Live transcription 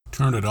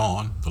Turn It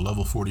On, the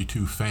Level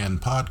 42 fan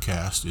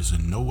podcast, is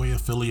in no way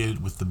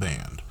affiliated with the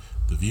band.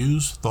 The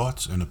views,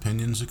 thoughts, and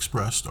opinions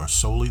expressed are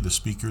solely the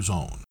speaker's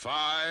own.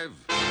 5,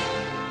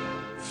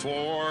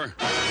 4,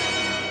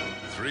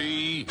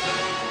 3,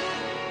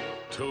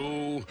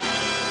 2,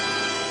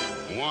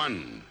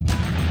 1.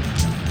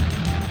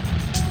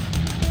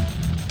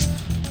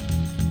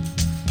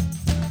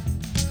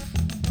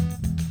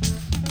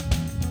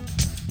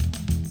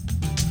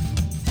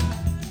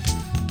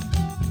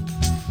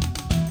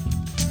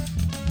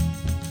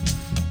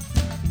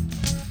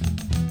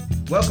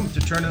 Welcome to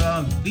Turn It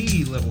On,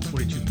 the Level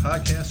 42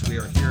 podcast. We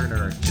are here in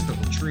our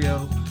typical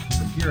trio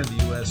from here in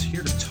the U.S.,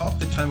 here to talk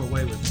the time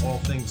away with all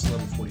things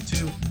Level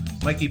 42.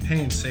 Mikey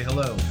Payne, say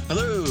hello.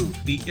 Hello.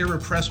 The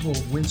irrepressible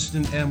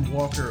Winston M.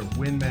 Walker,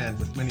 Windman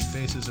with many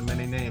faces and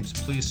many names.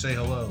 Please say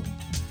hello.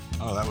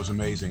 Oh, that was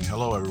amazing.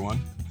 Hello,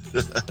 everyone.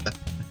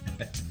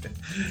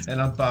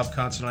 And I'm Bob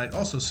Considine,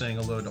 also saying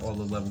hello to all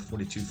the Level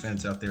 42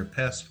 fans out there,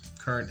 past,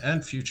 current,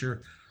 and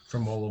future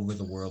from all over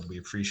the world. We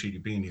appreciate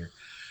you being here.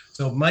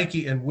 So,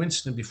 Mikey and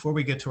Winston, before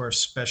we get to our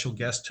special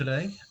guest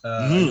today,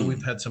 I know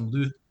we've had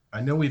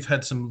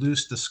some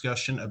loose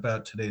discussion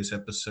about today's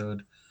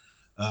episode,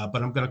 but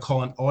I'm going to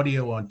call an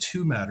audio on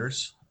two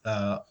matters.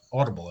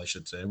 Audible, I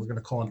should say. We're going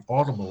to call an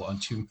audible on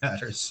two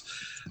matters.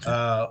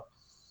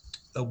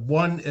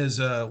 One is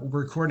we're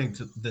recording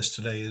this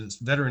today is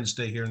Veterans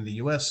Day here in the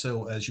U.S.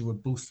 So, as you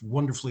have both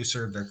wonderfully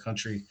served our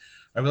country,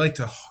 I would like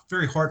to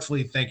very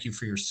heartfully thank you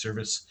for your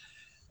service,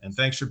 and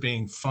thanks for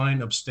being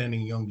fine,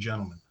 upstanding young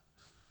gentlemen.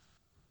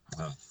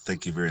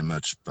 Thank you very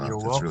much, Bob. You're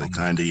That's welcome. really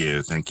kind of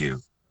you. Thank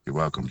you. You're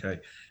welcome. Okay.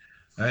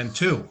 And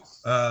two,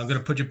 I'm going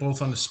to put you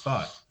both on the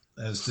spot,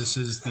 as this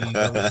is the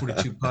Level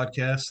 42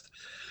 podcast.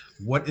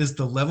 What is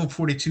the Level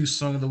 42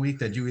 song of the week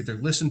that you either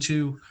listened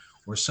to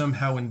or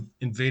somehow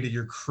invaded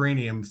your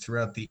cranium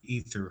throughout the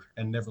ether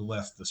and never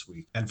left this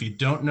week? And if you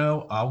don't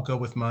know, I'll go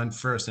with mine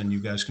first, and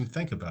you guys can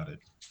think about it.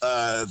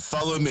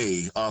 Follow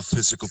Me off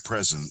Physical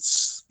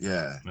Presence.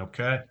 Yeah.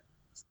 Okay.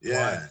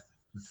 Yeah. Why?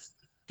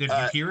 Did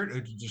you hear it,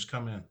 or did you just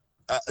come in?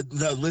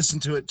 No,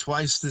 listened to it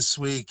twice this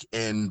week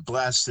and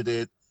blasted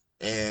it,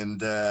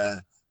 and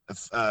a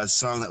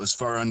song that was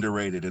far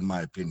underrated, in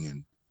my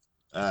opinion.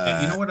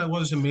 And you know what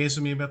was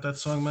amazing me about that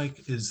song,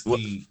 Mike, is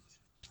the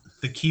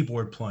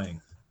keyboard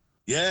playing.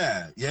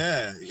 Yeah.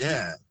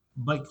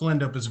 Mike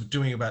Glendup is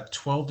doing about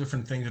 12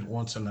 different things at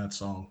once in that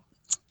song,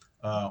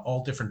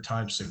 all different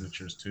time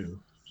signatures too,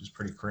 which is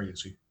pretty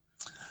crazy.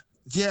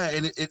 Yeah,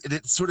 and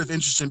it's sort of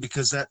interesting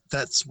because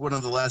that's one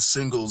of the last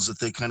singles that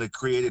they kind of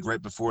created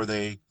right before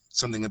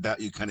Something About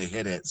You kind of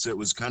hit it. So it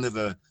was kind of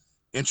a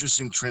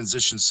interesting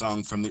transition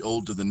song from the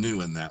old to the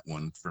new in that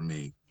one for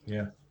me.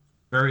 Yeah,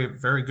 very,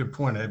 very good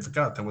point. I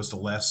forgot that was the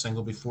last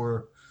single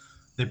before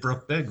they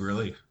broke big,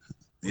 really.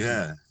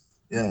 Yeah.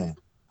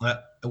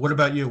 What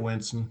about you,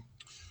 Winston?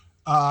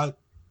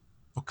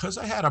 Because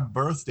I had a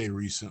birthday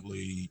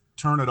recently,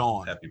 Turn It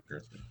On. Happy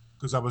birthday.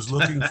 Because I was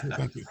looking for,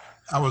 thank you.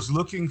 I was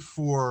looking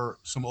for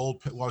I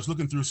was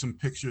looking through some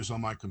pictures on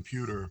my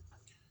computer,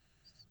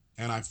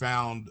 and I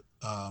found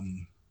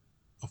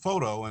a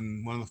photo,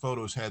 and one of the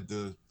photos had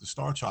the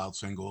Star Child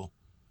single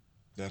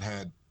that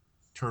had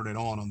Turn It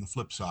On the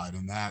flip side,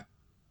 and that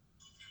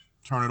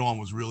Turn It On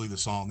was really the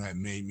song that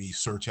made me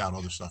search out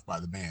other stuff by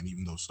the band,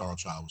 even though Star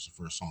Child was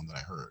the first song that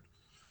I heard.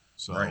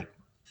 So, right.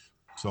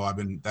 So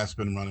that's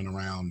been running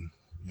around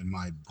in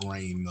my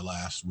brain the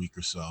last week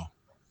or so.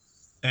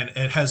 And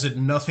it has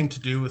nothing to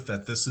do with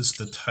that. This is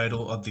the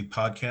title of the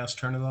podcast,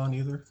 Turn It On,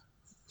 either?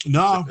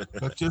 No,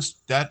 but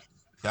just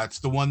that's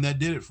the one that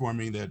did it for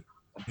me. That,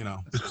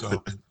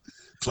 so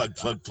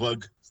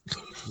plug.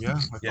 Yeah,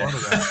 I thought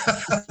of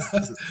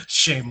that.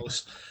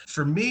 Shameless.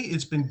 For me,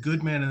 it's been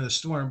Good Man in the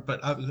Storm, but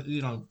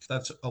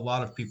that's a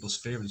lot of people's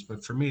favorites.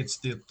 But for me, it's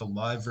the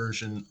live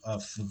version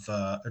of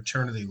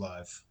Eternity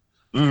Live.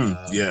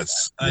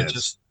 Yes. I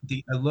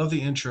love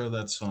the intro of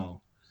that song,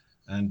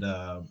 and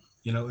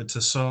it's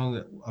a song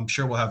that I'm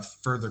sure we'll have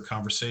further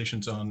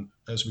conversations on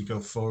as we go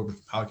forward with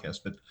the podcast.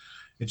 But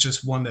it's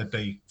just one that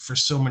they, for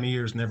so many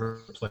years,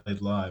 never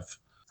played live.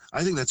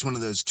 I think that's one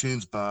of those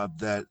tunes, Bob,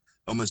 that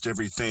almost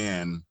every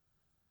fan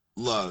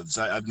loves.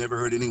 I've never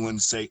heard anyone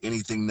say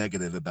anything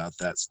negative about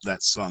that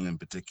song in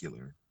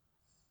particular.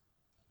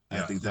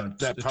 Yeah, I think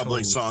that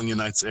probably song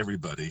unites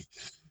everybody.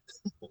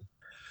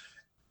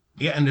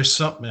 Yeah, and there's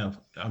something.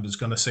 I was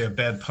going to say a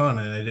bad pun,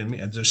 and I didn't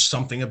mean. There's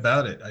something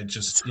about it. I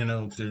just,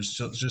 there's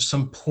just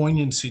some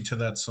poignancy to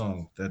that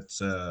song that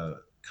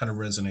kind of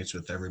resonates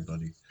with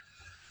everybody.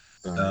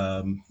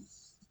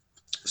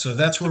 So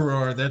that's where we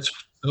are.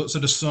 Those are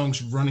the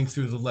songs running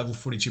through the Level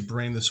 42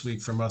 brain this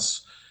week from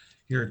us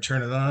here at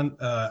Turn It On.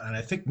 And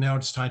I think now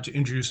it's time to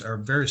introduce our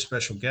very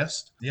special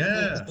guest.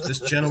 Yeah, this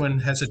gentleman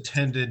has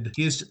attended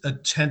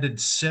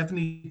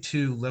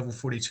 72 Level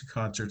 42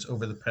 concerts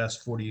over the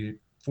past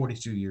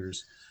 42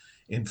 years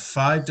in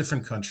 5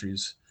 different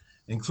countries,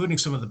 including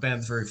some of the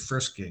band's very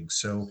first gigs.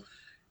 So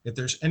if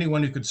there's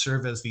anyone who could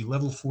serve as the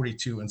Level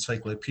 42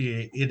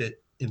 encyclopedia,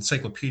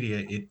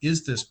 it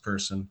is this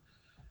person.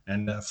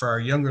 And for our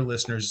younger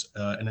listeners,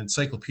 an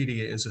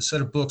encyclopedia is a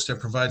set of books that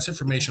provides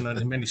information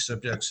on many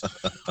subjects,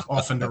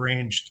 often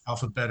arranged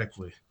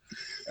alphabetically.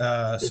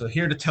 So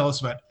here to tell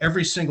us about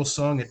every single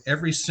song at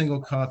every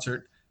single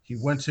concert he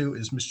went to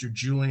is Mr.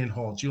 Julian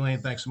Hall.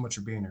 Julian, thanks so much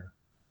for being here.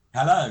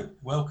 Hello,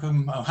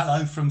 welcome. Oh,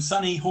 hello from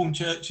sunny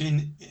Hornchurch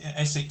in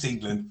Essex,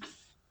 England.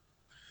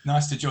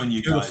 Nice to join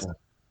you guys. Beautiful.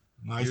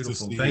 Nice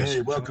Beautiful. to see Thanks. you.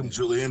 Hey, welcome,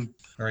 Julian.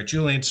 All right,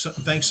 Julian,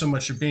 thanks so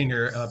much for being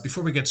here.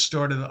 Before we get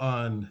started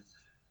on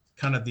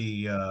kind of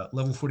the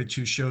level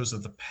 42 shows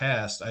of the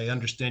past, I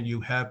understand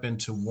you have been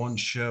to one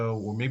show,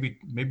 or maybe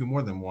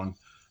more than one,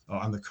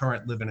 on the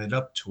current Living It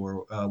Up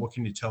tour. What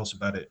can you tell us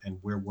about it, and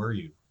where were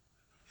you?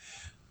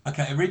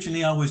 Okay,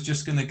 originally I was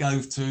just going to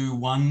go to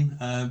one,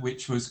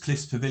 which was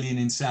Cliff's Pavilion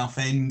in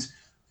Southend.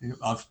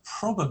 I've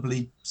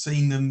probably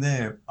seen them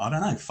there, I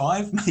don't know,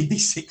 5, maybe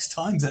 6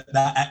 times at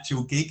that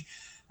actual gig.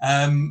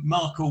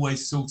 Mark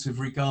always sort of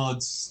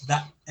regards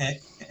that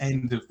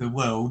end of the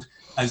world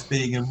as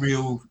being a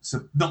real,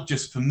 not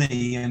just for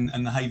me and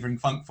the Havering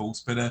Funk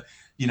Force, but,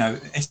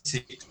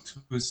 Essex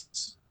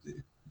was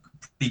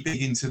pretty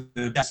big into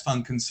the jazz,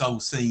 funk and soul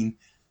scene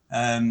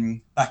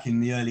back in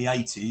the early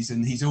 80s,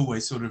 and he's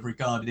always sort of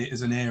regarded it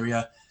as an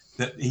area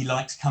that he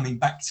likes coming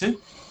back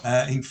to.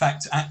 In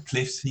fact, at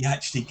Cliff's, he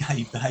actually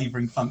gave the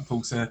Havering Funk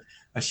Force a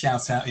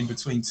shout out in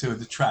between 2 of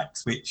the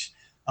tracks, which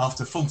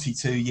after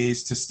 42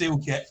 years to still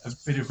get a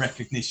bit of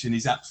recognition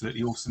is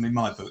absolutely awesome in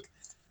my book.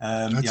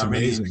 That's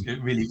amazing.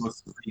 It really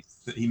was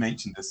pleased that he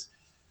mentioned us.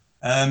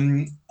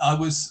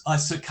 I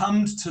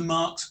succumbed to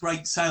Mark's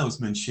great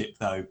salesmanship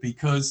though,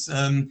 because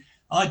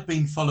I'd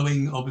been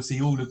following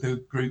obviously all of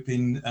the group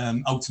in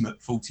Ultimate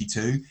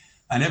 42,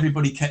 and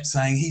everybody kept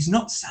saying, he's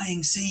not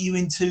saying see you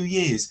in 2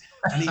 years.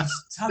 And he's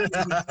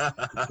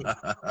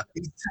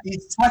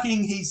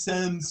tugging his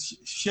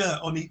shirt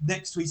on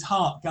next to his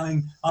heart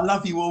going, I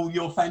love you all,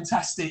 you're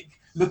fantastic,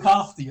 look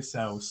after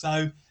yourselves.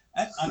 So,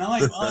 and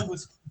I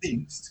was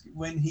convinced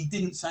when he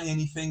didn't say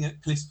anything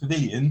at Cliff's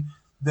Pavilion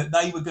that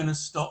they were going to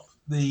stop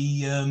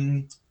the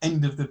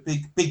end of the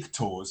big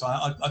tours.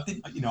 I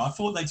didn't, I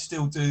thought they'd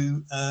still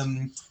do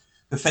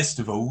the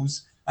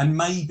festivals, and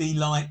maybe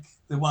like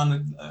the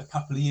one a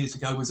couple of years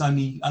ago was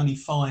only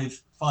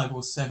 5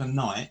 or 7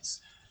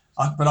 nights.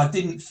 But I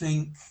didn't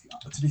think,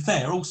 to be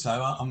fair, also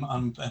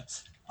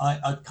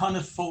I kind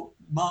of thought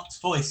Mark's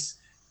voice,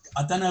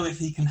 I don't know if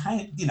he can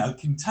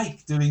can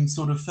take doing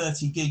sort of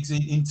 30 gigs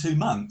in 2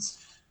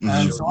 months. So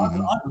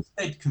I was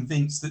dead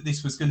convinced that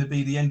this was going to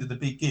be the end of the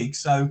big gig.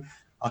 So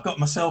I got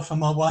myself and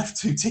my wife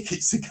 2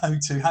 tickets to go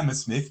to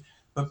Hammersmith,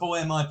 but boy,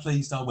 am I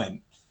pleased I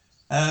went.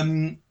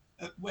 When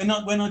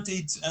I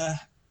did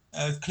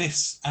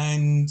Cliff's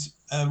and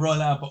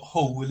Royal Albert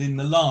Hall in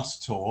the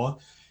last tour,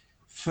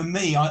 for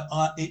me,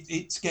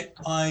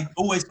 I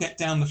always get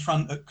down the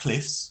front at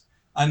Cliff's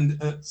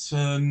and at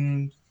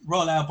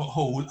Royal Albert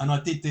Hall, and I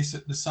did this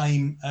at the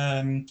same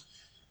at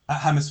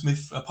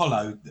Hammersmith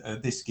Apollo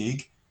this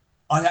gig.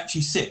 I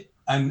actually sit,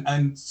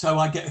 and so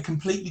I get a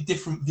completely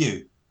different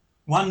view.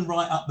 One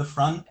right up the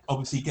front,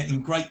 obviously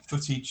getting great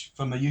footage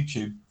from my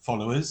YouTube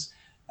followers,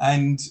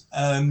 and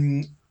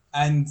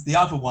the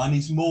other one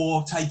is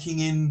more taking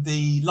in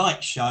the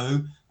light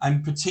show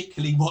and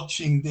particularly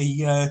watching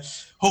the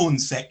horn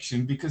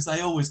section, because they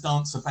always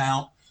dance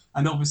about,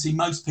 and obviously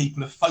most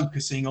people are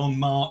focusing on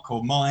Mark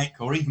or Mike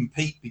or even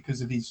Pete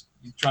because of his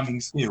drumming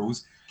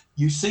skills.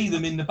 You see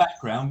them in the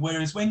background,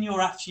 whereas when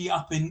you're actually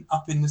up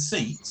in the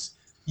seats,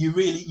 you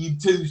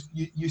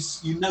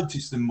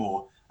notice them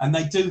more, and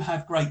they do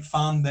have great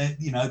fun.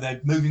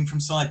 They're moving from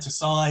side to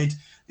side.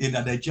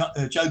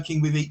 They're joking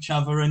with each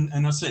other,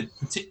 and I said,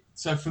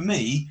 so for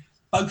me,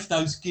 both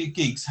those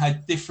gigs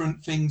had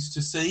different things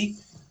to see.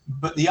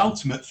 But the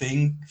ultimate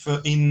thing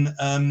at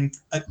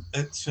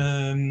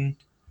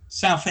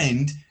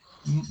Southend,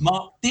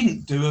 Mark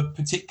didn't do a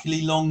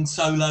particularly long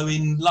solo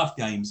in Love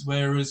Games,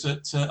 whereas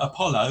at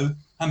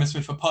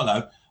Hammersmith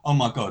Apollo, oh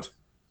my God,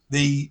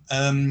 the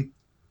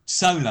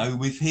solo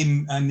with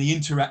him and the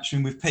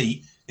interaction with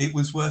Pete, it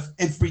was worth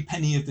every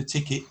penny of the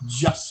ticket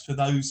just for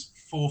those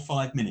 4 or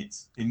 5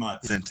 minutes, in my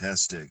opinion.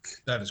 Fantastic.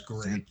 That is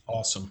great.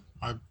 Awesome.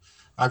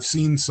 I've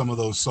seen some of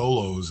those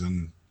solos,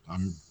 and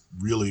I'm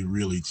really,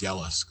 really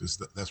jealous because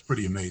that's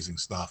pretty amazing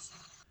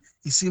stuff.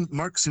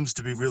 Mark seems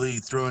to be really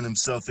throwing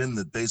himself in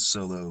the bass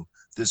solo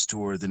this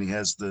tour than he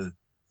has the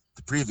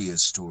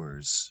previous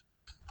tours.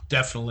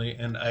 Definitely.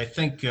 And I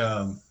think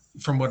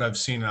from what I've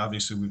seen,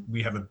 obviously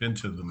we haven't been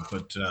to them,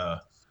 but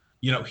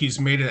he's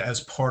made it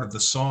as part of the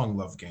song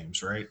Love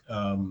Games, right?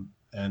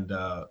 And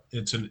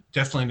it's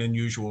definitely an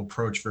unusual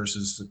approach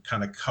versus the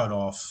kind of cut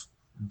off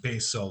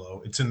bass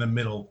solo. It's in the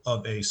middle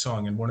of a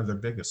song and one of their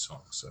biggest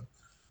songs. So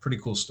pretty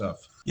cool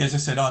stuff. Yeah, as I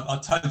said, I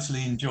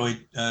totally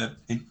enjoyed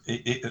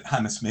it at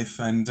Hammersmith,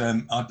 and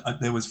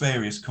there was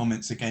various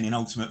comments again in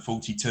Ultimate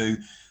 42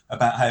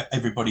 about how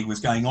everybody was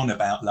going on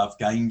about Love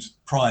Games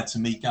prior to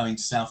me going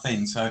to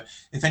Southend. So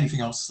if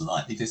anything, I was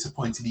slightly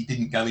disappointed he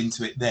didn't go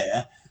into it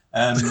there.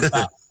 But as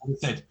I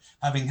said,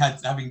 having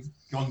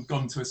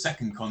gone to a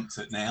second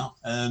concert now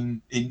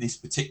in this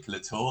particular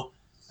tour,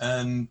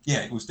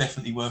 yeah, it was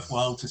definitely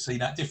worthwhile to see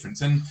that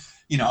difference. And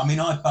you know, I mean,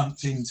 I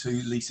bumped into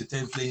Lisa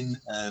Devlin,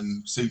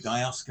 Sue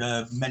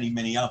Diaska,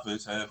 many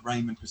others,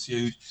 Raymond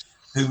Pursued,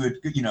 who had,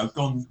 you know,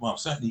 gone, well,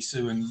 certainly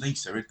Sue and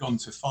Lisa had gone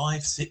to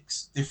 5,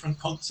 6 different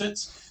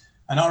concerts.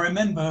 And I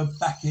remember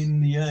back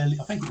in the early,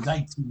 I think it was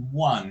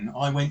 81,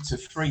 I went to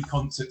 3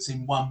 concerts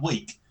in 1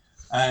 week.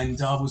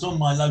 And I was on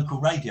my local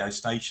radio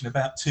station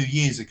about 2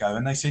 years ago,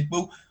 and they said,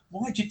 well,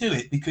 why'd you do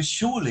it? Because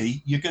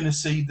surely you're going to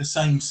see the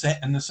same set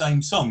and the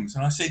same songs.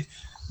 And I said,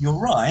 you're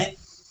right.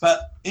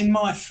 But in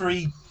my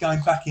 3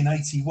 going back in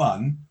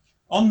 81,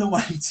 on the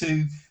way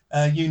to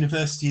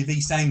University of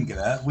East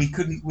Anglia, we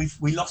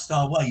lost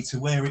our way to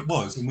where it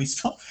was, and we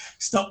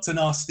stopped and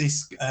asked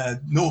this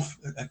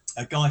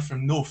a guy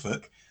from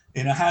Norfolk,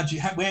 you know,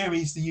 where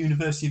is the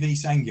University of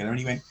East Anglia? And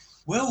he went,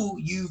 well,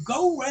 you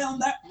go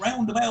round that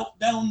roundabout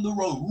down the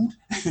road.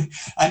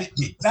 And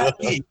that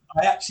gig,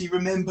 I actually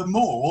remember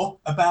more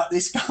about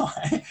this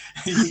guy,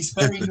 his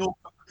very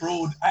Norfolk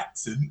broad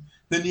accent,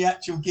 than the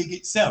actual gig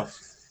itself.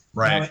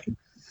 Right. Now,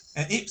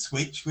 at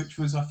Ipswich, which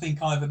was, I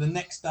think, either the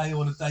next day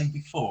or the day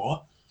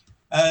before,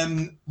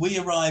 we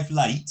arrived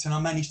late, and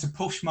I managed to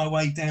push my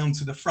way down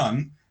to the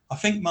front. I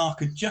think Mark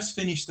had just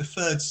finished the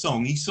 3rd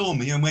song. He saw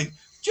me and went,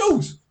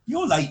 Jules,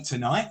 you're late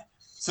tonight.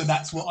 So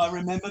that's what I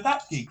remember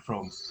that gig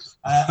from.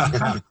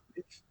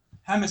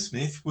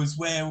 Hammersmith was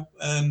where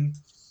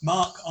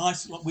Mark,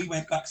 we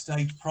went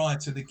backstage prior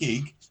to the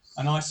gig,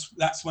 and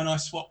that's when I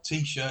swapped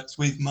T-shirts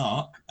with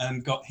Mark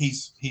and got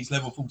his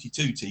Level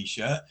 42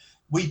 T-shirt.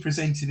 We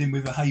presented him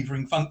with a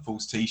Havering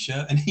Funkfuls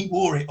T-shirt, and he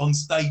wore it on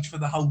stage for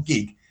the whole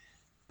gig.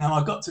 Now,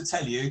 I got to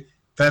tell you,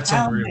 That's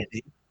unreal.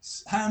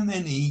 How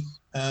many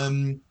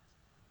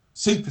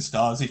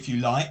superstars, if you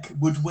like,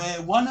 would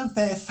wear one of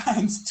their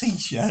fans'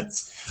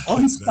 T-shirts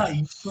on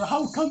stage for a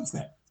whole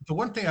concert? The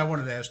one thing I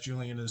wanted to ask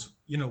Julian is,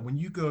 you know, when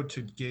you go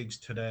to gigs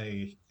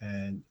today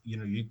and, you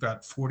know, you've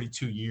got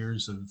 42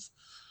 years of,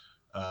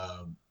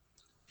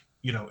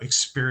 you know,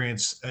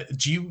 experience,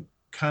 do you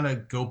kind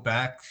of go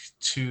back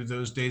to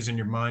those days in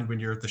your mind when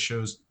you're at the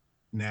shows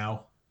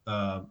now?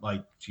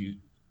 Like,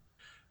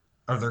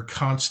 are there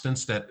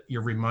constants that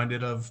you're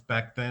reminded of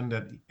back then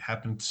that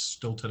happen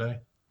still today?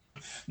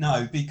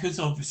 No, because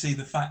obviously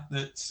the fact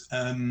that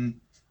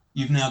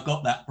you've now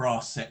got that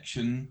brass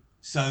section.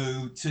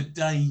 So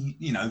today,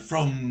 you know,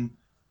 from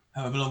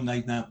however long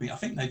they've now been, I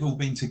think they've all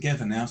been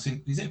together now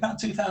since, is it about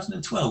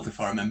 2012, if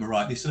I remember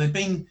rightly? So they've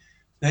been,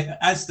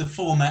 as the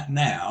format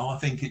now, I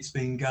think it's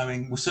been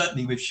going, well,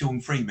 certainly with Sean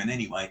Freeman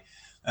anyway,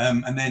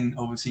 and then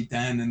obviously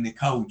Dan and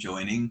Nicole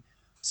joining.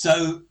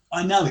 So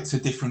I know it's a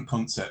different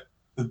concert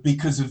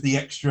because of the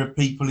extra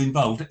people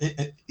involved.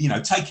 You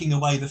know, taking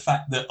away the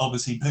fact that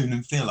obviously Boone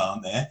and Phil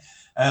aren't there,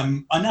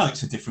 I know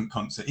it's a different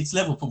concert. It's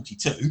Level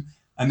 42,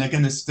 and they're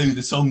going to do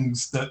the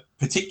songs that,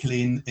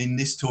 particularly in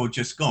this tour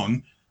just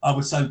gone, I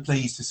was so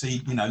pleased to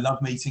see, you know,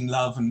 Love Meeting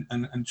Love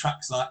and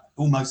tracks like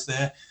Almost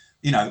There.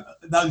 You know,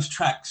 those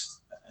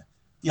tracks.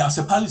 Yeah, I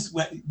suppose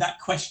that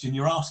question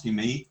you're asking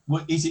me,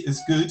 is it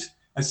as good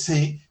as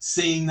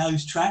seeing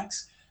those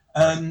tracks?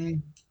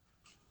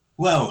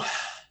 Well,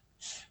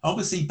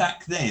 obviously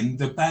back then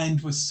the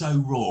band was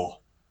so raw.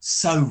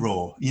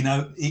 You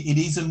know, it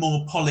is a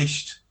more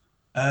polished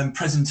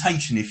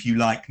presentation, if you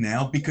like,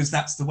 now, because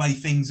that's the way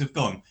things have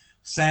gone.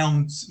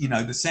 Sounds, you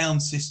know, the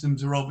sound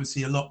systems are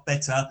obviously a lot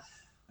better.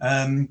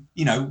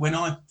 You know, when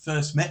I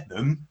first met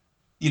them,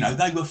 you know,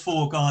 they were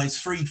 4 guys,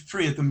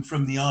 three of them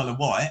from the Isle of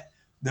Wight,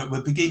 that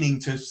were beginning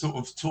to sort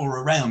of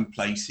tour around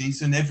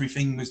places, and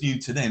everything was new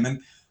to them.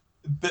 And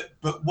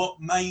but what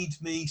made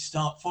me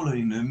start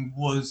following them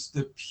was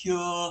the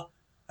pure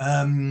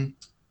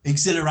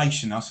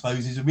exhilaration, I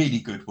suppose is a really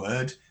good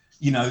word.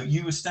 You know,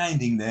 you were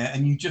standing there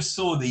and you just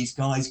saw these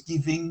guys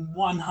giving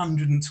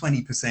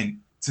 120%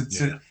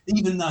 to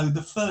even though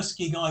the first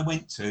gig I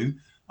went to,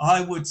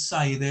 I would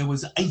say there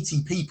was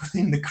 80 people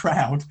in the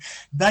crowd,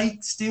 they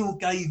still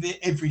gave it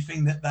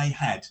everything that they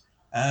had.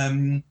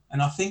 And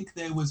I think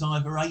there was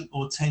either 8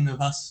 or 10 of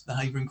us, the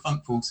Havering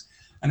Funkfuls.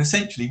 And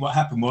essentially what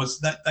happened was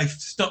that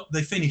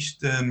they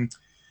finished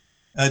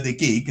the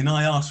gig, and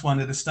I asked one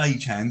of the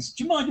stagehands,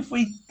 do you mind if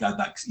we go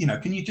back, you know,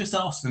 can you just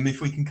ask them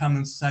if we can come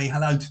and say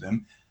hello to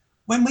them?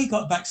 When we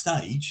got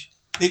backstage,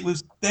 it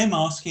was them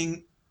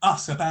asking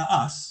us about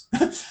us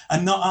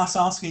and not us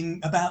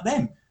asking about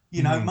them.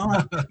 You know,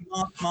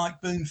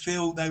 Mike, Boone,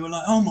 Phil, they were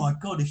like, oh my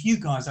God, if you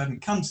guys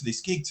hadn't come to this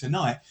gig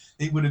tonight,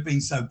 it would have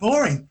been so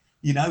boring.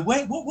 You know,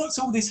 what's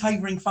all this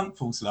Havering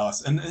Funkfuls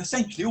last? And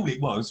essentially all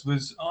it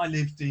was I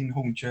lived in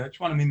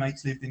Hornchurch, one of my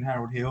mates lived in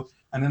Harold Hill,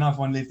 and another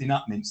one lived in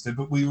Upminster,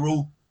 but we were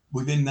all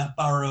within that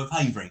borough of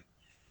Havering.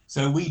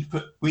 So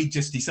we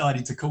just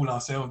decided to call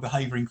ourselves the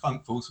Havering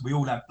Funkfuls. We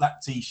all had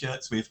black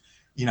T-shirts with,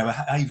 you know,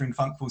 Havering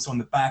Funkfuls on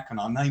the back and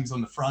our names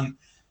on the front.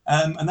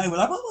 And they were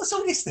like, well, what's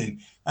all this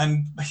then?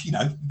 And, you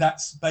know,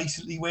 that's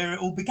basically where it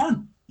all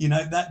began. You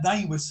know, that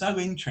they were so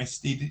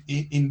interested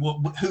in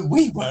who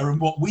we were and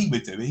what we were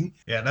doing.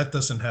 Yeah, that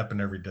doesn't happen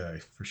every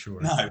day, for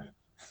sure. No.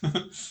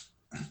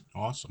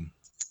 Awesome.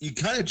 You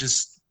kind of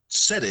just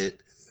said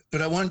it.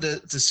 But I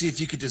wanted to see if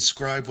you could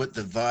describe what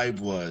the vibe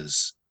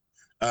was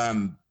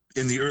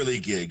in the early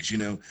gigs. You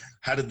know,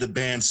 how did the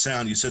band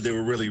sound? You said they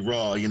were really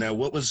raw. You know,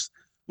 what was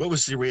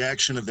the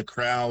reaction of the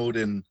crowd,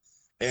 and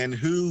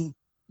who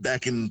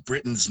back in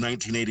Britain's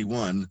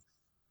 1981,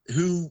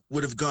 who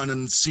would have gone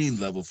and seen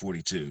Level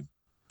 42?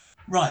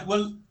 Right.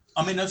 Well,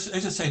 I mean, as I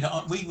said,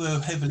 we were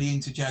heavily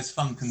into jazz,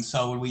 funk, and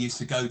soul. We used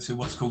to go to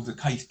what's called the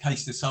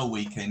Case to Soul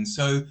weekend.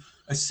 So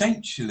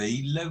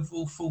essentially,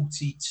 Level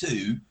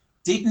 42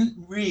 didn't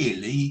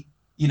really,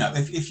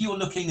 if you're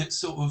looking at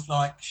sort of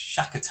like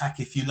Shack Attack,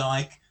 if you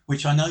like,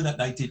 which I know that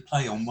they did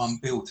play on one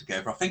bill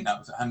together. I think that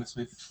was at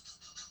Hammersmith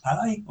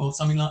Palais or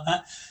something like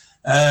that.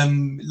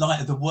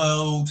 Light of the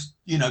World,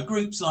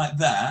 groups like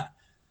that.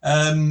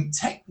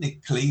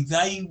 Technically,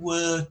 they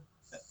were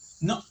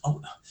not.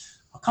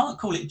 I can't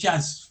call it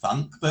jazz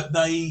funk, but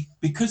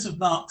because of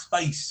Mark's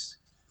bass,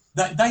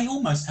 they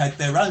almost had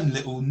their own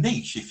little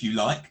niche, if you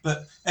like.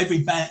 But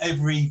every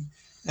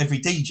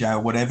DJ or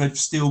whatever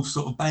still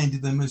sort of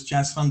banded them as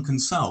jazz funk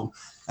and soul.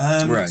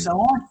 Right.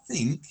 So I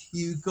think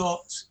you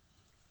got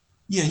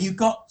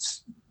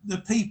the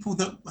people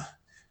that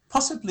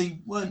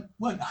possibly weren't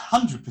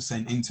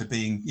 100% into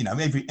being,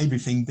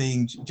 everything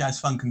being jazz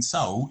funk and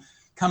soul,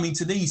 coming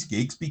to these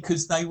gigs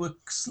because they were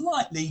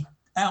slightly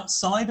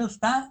outside of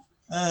that.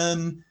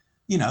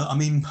 I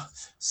mean,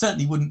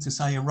 certainly wouldn't to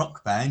say a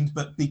rock band,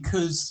 but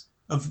because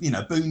of,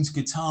 Boone's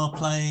guitar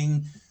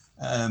playing,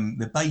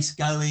 the bass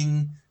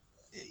going,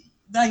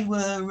 they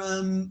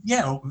were,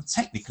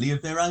 technically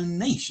of their own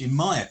niche, in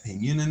my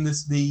opinion. And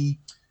there's the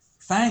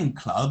fan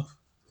club,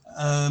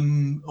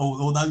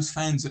 or those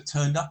fans that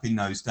turned up in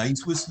those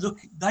days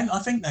I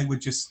think they were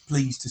just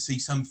pleased to see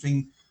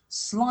something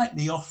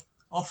slightly off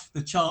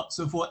the charts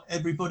of what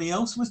everybody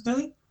else was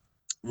doing.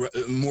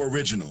 More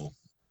original,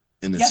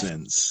 in a Yes.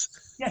 sense.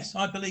 Yes,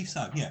 I believe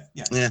so. Yeah.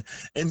 Yeah,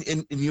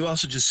 and you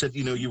also just said,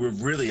 you were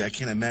really, I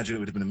can't imagine, it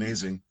would have been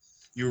amazing.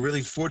 You were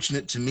really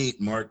fortunate to meet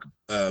Mark,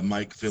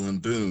 Mike, Phil,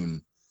 and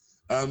Boone.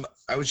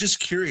 I was just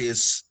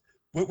curious,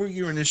 what were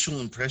your initial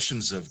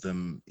impressions of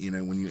them,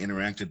 when you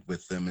interacted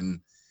with them,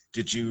 and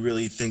did you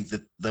really think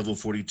that Level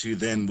 42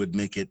 then would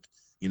make it,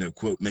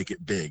 quote, make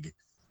it big?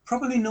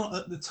 Probably not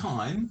at the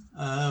time,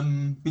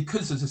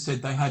 because, as I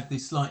said, they had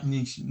this slight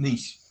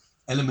niche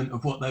element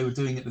of what they were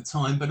doing at the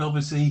time. But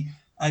obviously,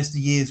 as the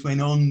years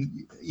went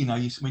on,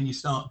 when you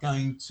start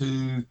going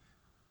to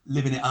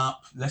Living It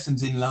Up,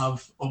 Lessons in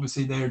Love,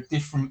 obviously they're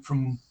different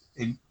from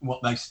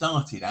what they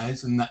started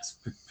as, and that's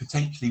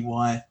potentially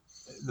why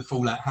the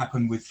fallout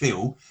happened with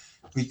Phil,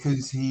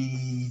 because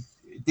he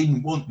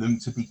didn't want them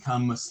to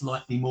become a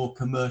slightly more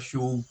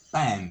commercial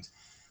band.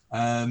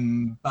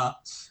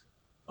 But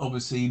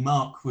obviously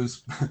Mark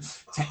was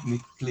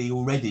technically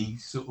already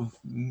sort of,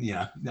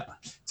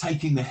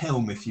 taking the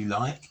helm, if you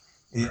like,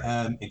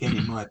 again,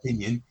 in my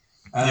opinion.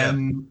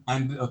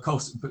 And of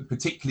course,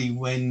 particularly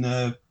when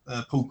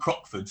Paul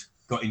Crockford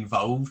got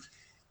involved,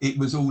 it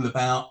was all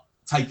about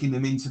taking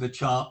them into the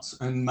charts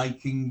and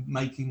making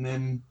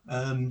them,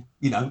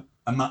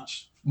 a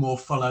much more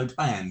followed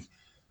band.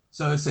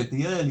 So I said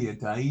the earlier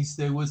days,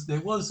 there was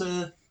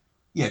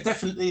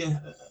definitely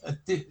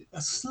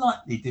a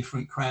slightly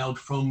different crowd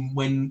from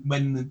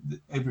when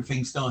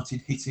everything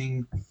started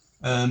hitting,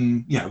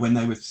 when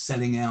they were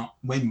selling out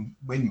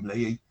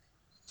Wembley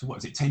to, what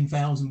was it,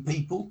 10,000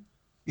 people?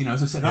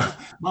 As I said,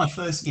 my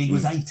first gig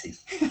was 80.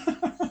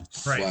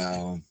 Right.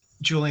 Wow.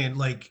 Julian,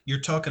 like you're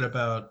talking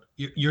about,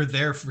 you're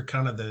there for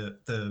kind of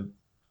the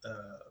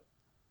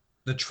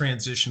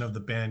transition of the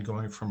band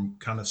going from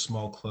kind of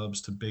small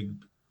clubs to big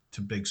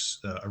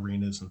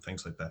arenas and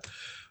things like that.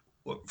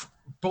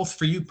 Both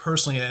for you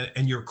personally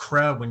and your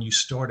crowd when you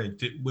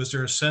started, was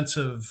there a sense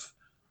of,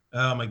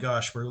 oh my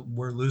gosh,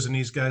 we're losing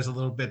these guys a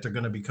little bit, they're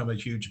going to become a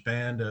huge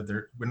band,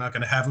 we're not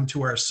going to have them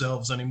to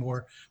ourselves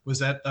anymore? Was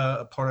that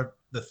a part of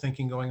the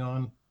thinking going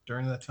on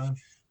during that time?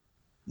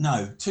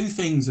 No, two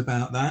things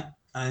about that,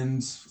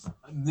 and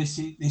this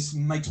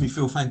makes me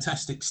feel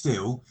fantastic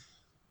still.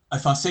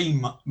 If I see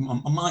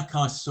Mike,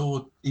 I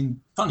saw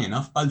funny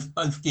enough,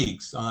 both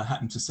gigs, I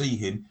happened to see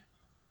him.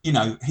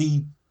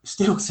 He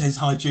still says,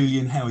 "Hi,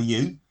 Julian, how are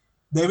you?"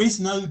 There is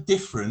no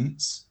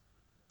difference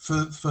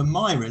for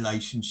my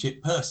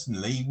relationship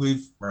personally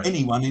with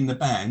anyone in the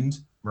band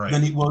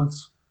than it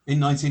was in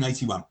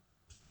 1981.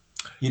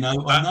 I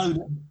know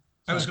that,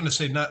 I was going to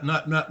say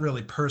not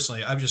really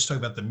personally. I'm just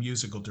talking about the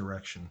musical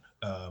direction.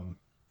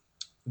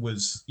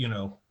 Was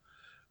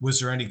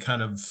there any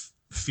kind of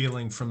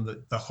feeling from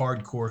the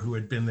hardcore who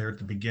had been there at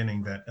the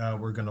beginning that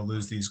we're going to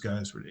lose these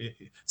guys?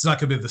 It's not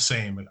going to be the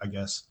same, I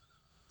guess.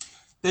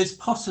 There's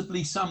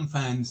possibly some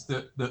fans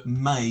that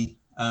may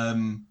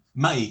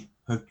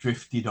have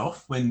drifted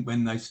off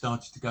when they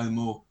started to go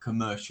more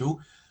commercial.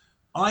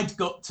 I'd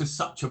got to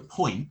such a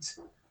point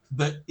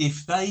that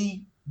if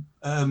they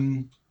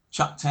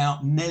chucked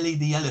out Nelly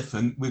the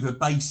Elephant with a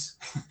bass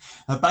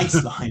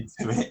line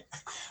to it,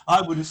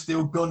 I would have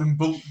still gone and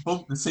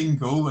bought the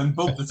single and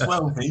bought the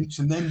 12-inch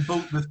and then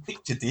bought the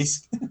picture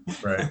disc,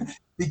 Right?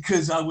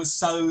 because I was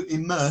so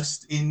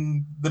immersed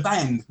in the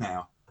band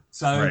now.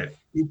 So Right.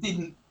 it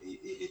didn't.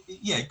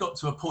 Yeah, it got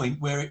to a point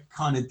where it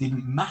kind of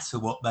didn't matter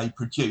what they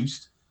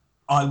produced.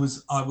 I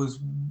was,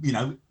 you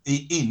know,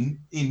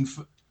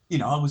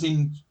 I was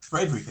in for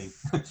everything.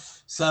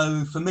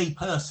 So for me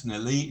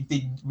personally, it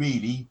didn't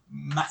really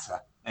matter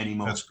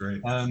anymore. That's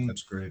great. Um,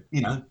 That's great.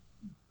 you know,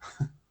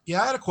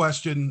 Yeah, I had a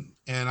question,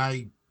 and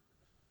I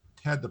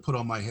had to put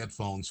on my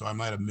headphones, so I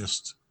might have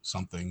missed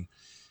something.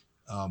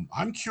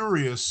 I'm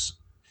curious,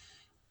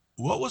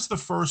 what was the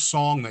first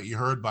song that you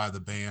heard by the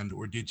band,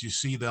 or did you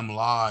see them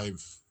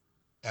live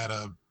at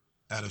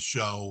a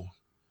show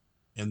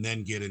and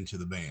then get into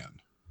the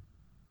band?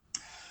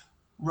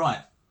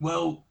 right.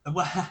 Well,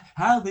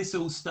 how this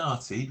all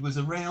started was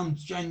around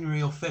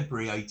January or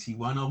February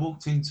 '81. I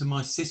walked into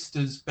my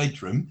sister's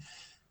bedroom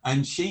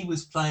and she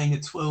was playing a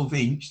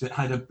 12-inch that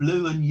had a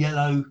blue and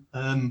yellow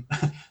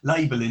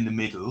label in the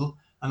middle.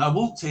 And I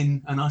walked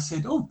in and I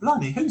said, "Oh,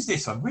 blimey, who's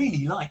this? I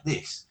really like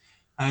this."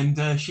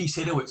 And she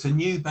said, "Oh, it's a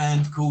new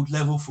band called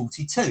Level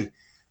 42."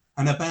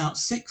 And about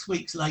 6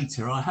 weeks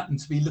later, I happened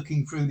to be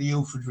looking through the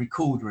Ilford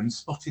recorder and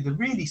spotted a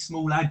really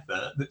small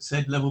advert that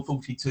said Level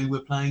 42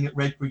 were playing at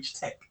Redbridge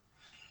Tech.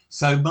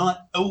 So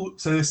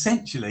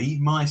essentially,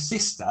 my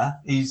sister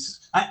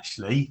is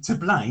actually to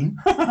blame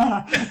for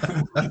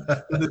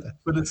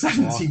the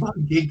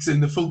 71 gigs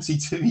and the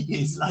 42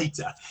 years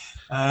later.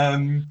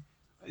 Um,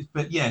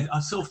 but yeah,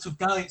 I sort of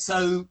go.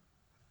 So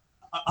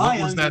What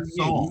I was only that knew.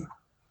 song?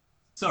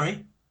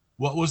 Sorry,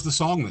 What was the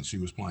song that she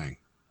was playing?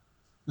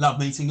 Love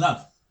Meeting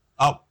Love.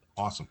 Oh,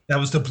 awesome. That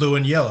was the blue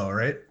and yellow,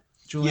 right,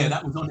 Yeah, Julian?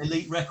 that was on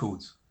Elite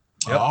Records.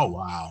 Yep. Oh,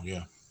 wow.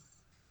 Yeah.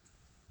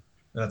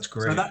 That's So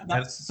great.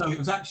 And so it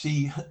was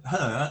actually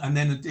her, and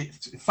then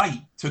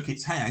fate took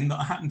its hand that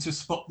I happened to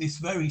spot this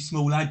very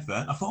small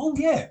advert. I thought, oh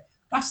yeah,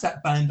 that's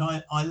that band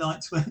I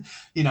liked when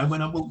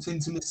when I walked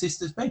into my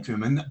sister's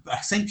bedroom, and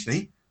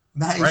essentially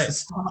that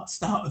is the right.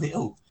 start of it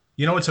all.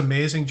 You know what's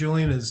amazing,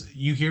 Julian, is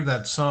you hear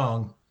that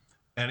song,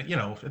 and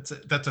it's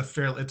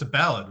a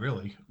ballad,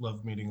 really.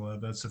 Love Meeting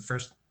Love. That's the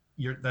first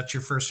that's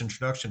your first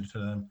introduction to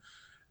them,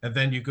 and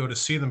then you go to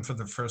see them for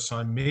the first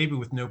time, maybe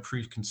with no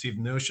preconceived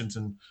notions,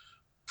 and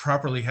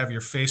properly have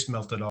your face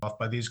melted off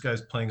by these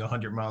guys playing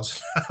 100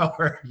 miles an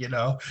hour.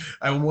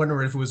 I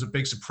wonder if it was a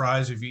big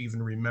surprise if you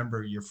even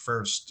remember your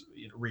first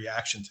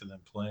reaction to them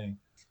playing.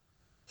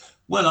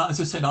 Well,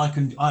 as I said,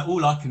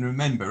 all I can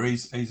remember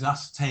is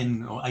us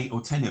 10 or 8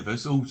 or 10 of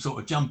us all sort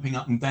of jumping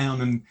up and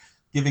down and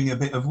giving a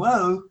bit of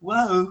whoa,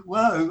 whoa,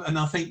 whoa. And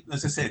I think,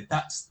 as I said,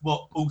 that's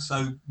what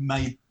also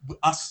made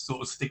us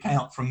sort of stick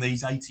out from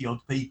these 80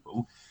 odd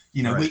people.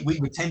 Right. We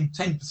were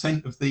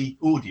 10% of the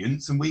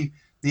audience, and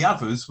the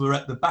others were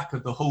at the back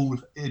of the hall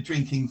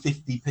drinking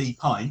 50p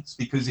pints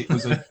because it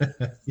was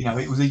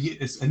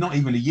it's not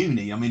even a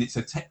uni. I mean, it's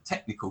a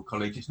technical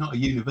college. It's not a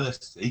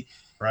university.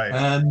 Right.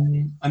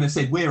 And I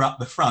said, we're up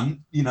the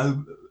front,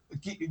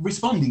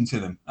 responding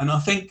to them. And I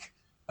think,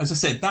 as I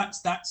said,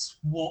 that's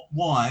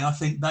why I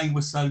think they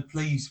were so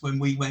pleased when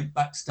we went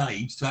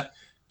backstage to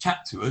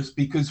chat to us,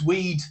 because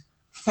we'd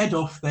fed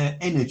off their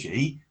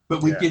energy,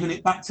 but we'd Yeah. given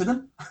it back to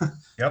them.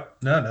 Yep.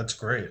 No, that's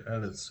great.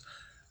 It's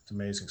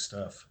amazing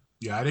stuff.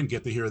 Yeah, I didn't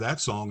get to hear that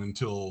song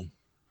until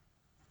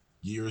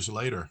years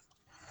later.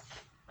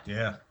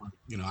 Yeah.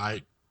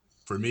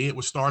 For me, it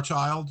was Star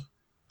Child.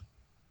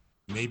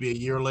 Maybe a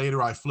year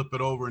later, I flip it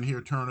over and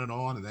hear "Turn It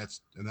On,"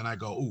 and then I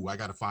go, "Ooh, I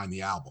got to find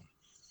the album."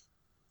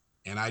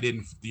 And I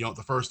didn't.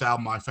 The first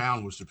album I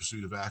found was "The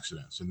Pursuit of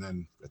Accidents," and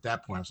then at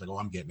that point, I was like, "Oh,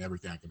 I'm getting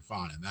everything I can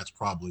find," and that's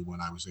probably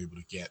when I was able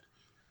to get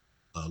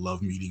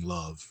 "Love Meeting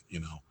Love."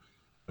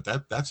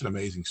 But that's an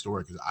amazing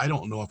story, because I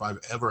don't know if I've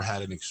ever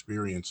had an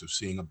experience of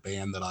seeing a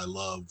band that I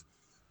love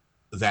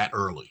that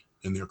early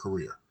in their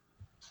career.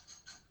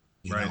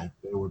 Right.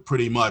 They were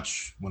pretty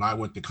much, when I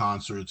went to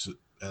concerts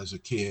as a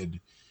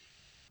kid,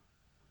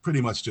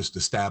 pretty much just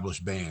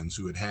established bands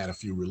who had had a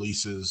few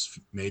releases,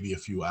 maybe a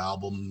few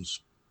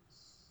albums,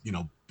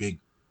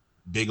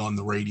 big on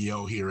the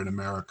radio here in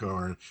America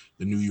or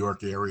the New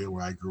York area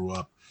where I grew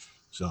up.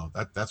 So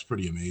that's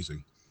pretty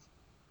amazing.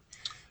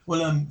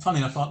 Well, funny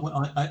enough,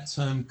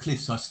 at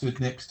Cliffs, I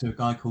stood next to a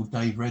guy called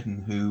Dave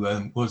Redden,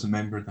 who was a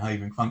member of the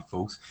Havering Funk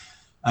Force.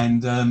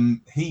 And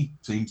he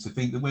seems to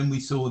think that when we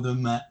saw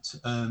them at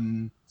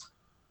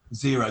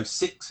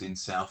 06 in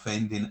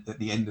Southend at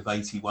the end of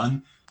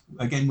 '81,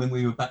 again, when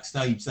we were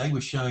backstage, they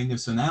were showing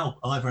us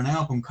either an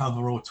album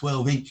cover or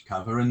 12-inch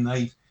cover, and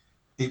I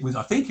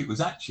think it was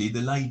actually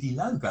the Lady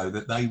logo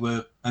that they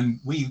were, and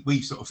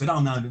we sort of said,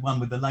 "Oh no, the one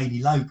with the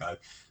Lady logo."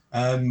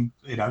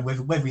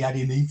 Whether we had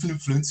any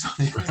influence on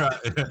it.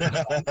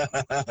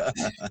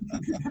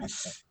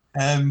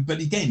 But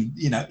again,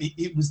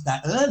 it was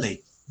that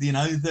early.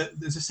 That,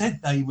 as I said,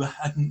 they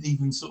hadn't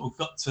even sort of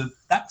got to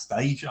that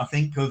stage, I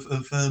think, of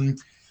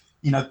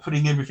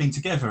putting everything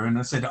together. And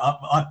I said,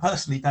 I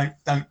personally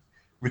don't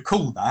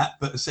recall that,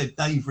 but I said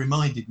Dave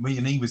reminded me,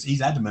 and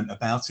he's adamant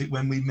about it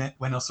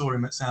when I saw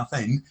him at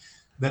Southend,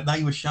 that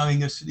they were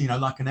showing us,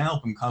 like an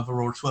album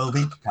cover or a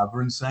 12-inch cover,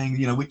 and saying,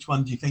 which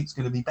one do you think is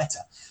going to be better?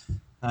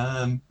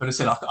 But I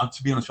said,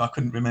 to be honest, I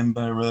couldn't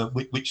remember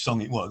which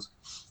song it was.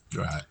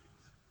 Right.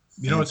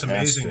 You know what's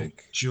amazing,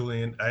 Fantastic.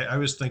 Julian? I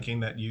was thinking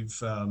that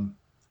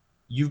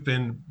you've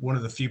been one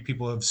of the few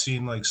people who have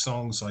seen like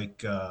songs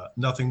like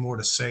 "Nothing More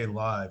to Say"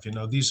 live. You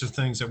know, these are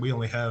things that we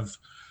only have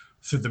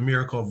through the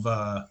miracle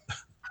of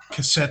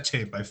cassette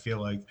tape. I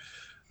feel like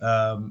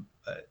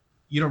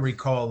you don't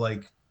recall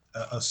like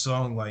a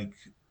song like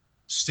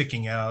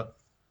sticking out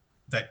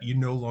that you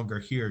no longer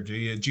hear, do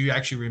you? Do you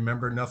actually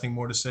remember "Nothing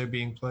More to Say"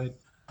 being played?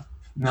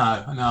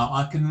 No, no,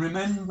 I can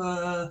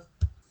remember.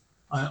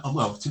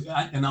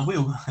 And I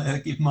will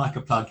give Mike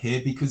a plug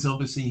here because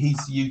obviously his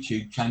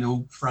YouTube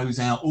channel throws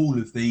out all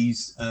of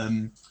these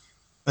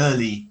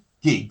early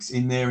gigs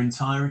in their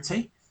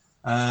entirety.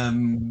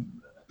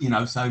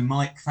 So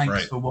Mike, thanks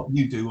Right. for what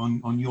you do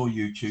on your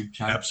YouTube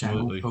channel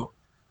Absolutely.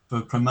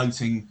 for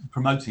promoting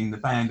the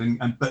band,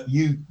 and but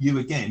you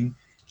again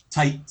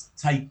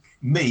take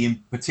me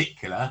in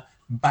particular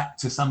back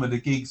to some of the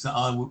gigs that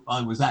I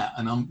was at,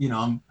 and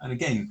and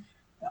again.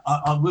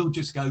 I will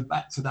just go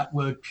back to that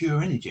word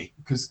pure energy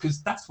because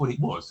that's what it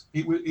was.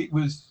 It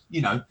was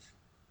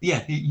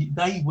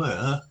they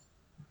were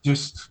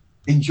just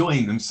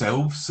enjoying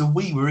themselves, so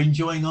we were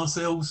enjoying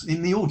ourselves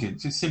in the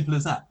audience. It's simple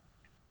as that.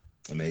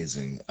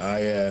 Amazing.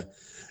 I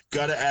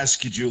gotta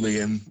ask you,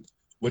 Julian,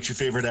 what's your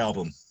favorite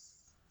album?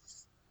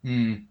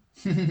 Hmm.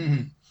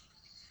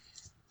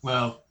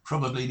 Well,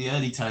 probably the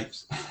early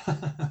tapes.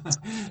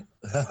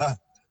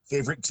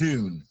 Favorite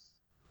tune?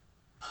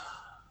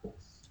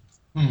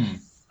 Hmm.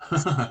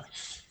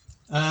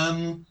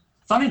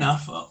 Fun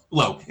enough,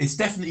 well, it's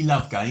definitely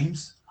Love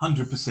Games,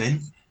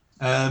 100%.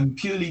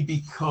 Purely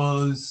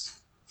because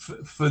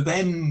for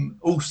them,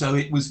 also,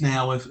 it was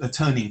now a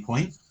turning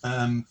point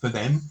for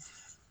them.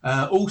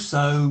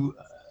 Also,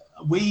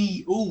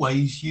 we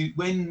always,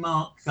 when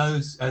Mark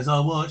goes, as I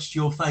watched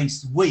your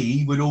face,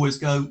 we would always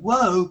go,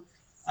 whoa.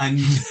 And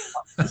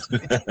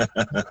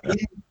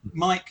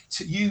Mike,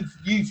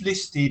 you've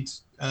listed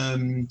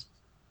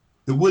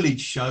the Woolwich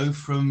show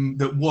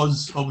that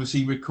was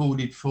obviously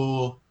recorded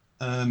for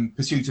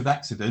Pursuit of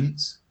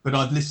Accidents, but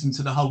I've listened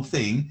to the whole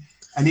thing.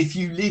 And if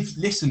you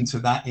listen to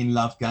that in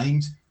Love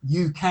Games,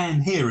 you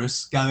can hear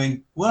us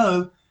going,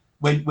 whoa,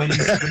 when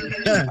he's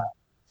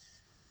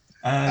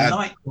I,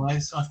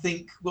 likewise, I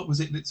think, what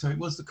was it? So it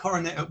was the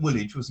Coronet at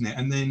Woolwich, wasn't it?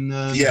 And then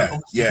yeah,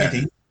 yeah.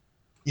 Reading.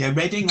 Yeah,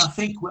 Reading, I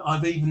think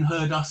I've even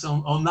heard us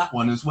on that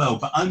one as well,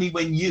 but only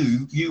when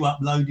you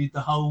uploaded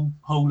the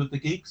whole of the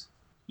gigs.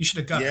 You should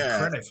have gotten Yeah.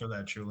 credit for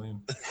that,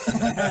 Julian.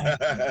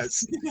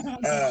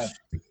 uh,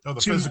 Oh,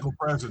 the two, physical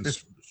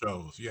presence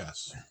shows.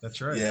 Yes.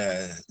 That's right.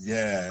 yeah,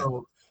 yeah.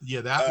 So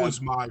yeah, that Uh, was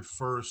my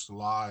first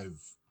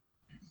live.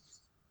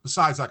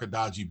 Besides like a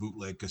dodgy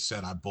bootleg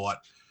cassette I bought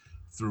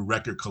through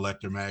Record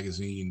Collector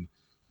magazine,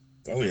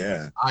 oh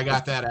yeah. I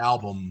got that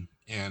album,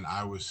 and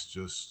I was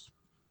just,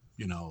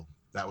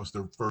 that was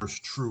the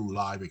first true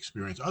live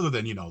experience, other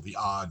than the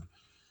odd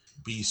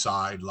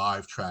B-side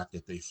live track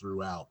that they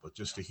threw out, but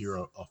just to hear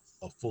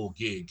a full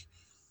gig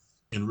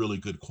in really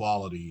good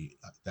quality,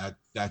 that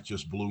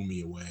just blew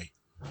me away.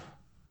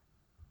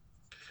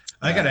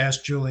 I got to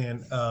ask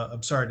Julian.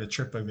 I'm sorry to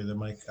trip over the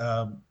mic.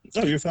 Oh,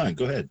 you're fine.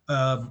 Go ahead.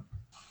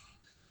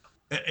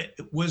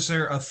 Was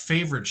there a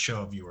favorite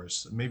show of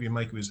yours? Maybe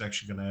Mike was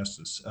actually going to ask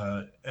this,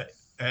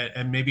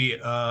 and maybe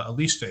a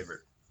least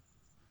favorite.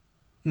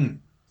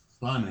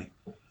 Blimey.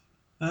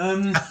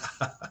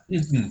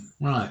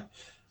 Right.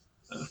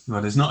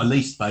 Well, there's not a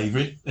least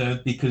favourite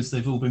because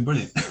they've all been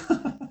brilliant.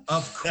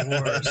 Of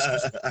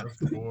course, of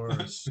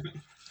course.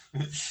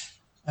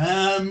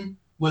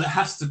 Well, it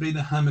has to be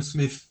the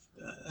Hammersmith.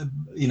 At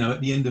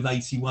the end of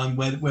 '81,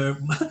 where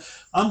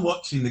I'm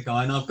watching the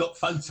guy and I've got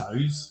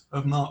photos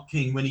of Mark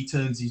King when he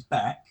turns his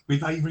back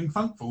with Havering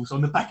Funkfuls on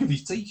the back of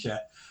his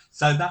t-shirt.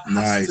 So that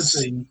has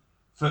to be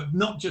for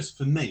not just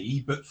for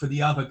me, but for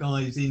the other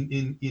guys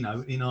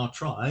in our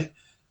tribe.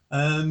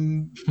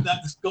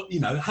 That's got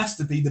it has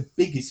to be the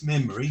biggest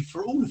memory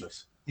for all of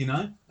us.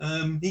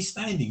 He's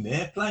standing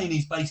there playing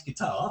his bass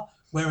guitar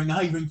wearing a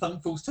Havering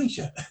Funkfuls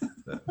t-shirt.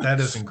 That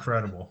is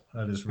incredible.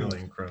 That is really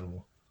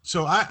incredible.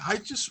 So I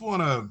just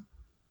want to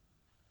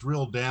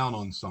drill down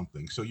on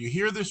something. So you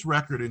hear this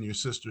record in your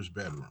sister's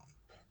bedroom.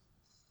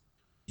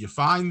 You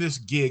find this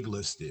gig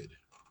listed.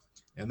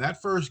 And that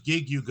first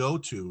gig you go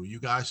to, you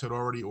guys had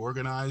already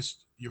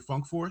organized your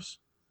Funk Force?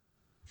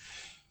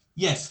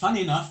 Yes,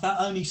 funny enough,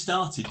 that only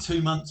started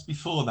 2 months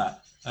before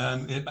that,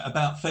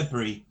 about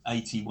February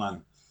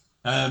 '81.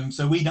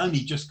 So we'd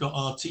only just got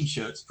our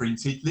t-shirts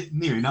printed,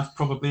 near enough,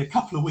 probably a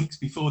couple of weeks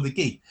before the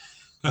gig.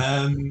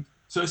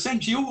 So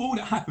essentially, all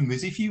that happened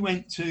was if you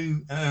went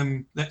to,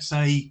 let's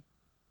say,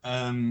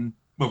 when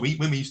we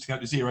used to go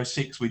to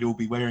 06, we'd all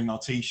be wearing our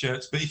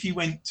t-shirts. But if you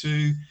went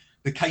to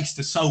the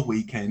Caister Soul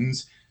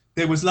weekends,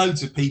 there was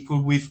loads of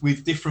people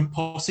with different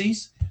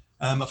posses.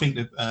 I think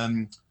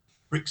the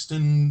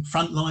Brixton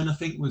Frontline, I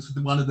think, was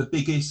one of the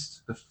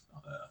biggest. I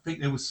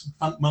think there was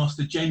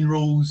Funkmaster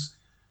Generals.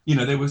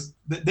 There was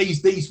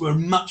these were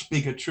much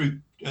bigger troop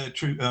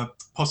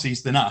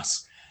posses than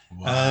us.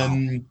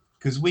 Wow.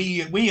 Because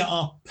we at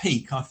our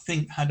peak, I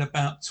think, had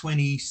about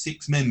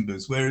 26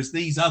 members, whereas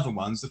these other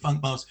ones, the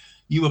Funkmaster,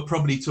 you were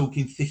probably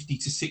talking 50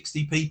 to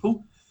 60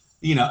 people,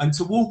 you know, and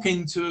to walk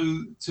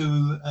into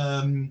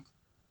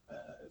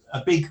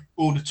a big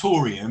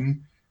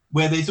auditorium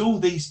where there's all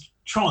these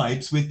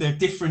tribes with their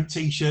different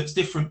t-shirts,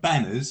 different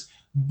banners.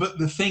 But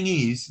the thing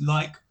is,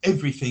 like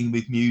everything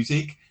with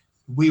music,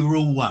 we were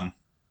all one.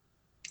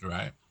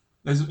 Right.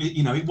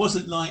 You know, it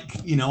wasn't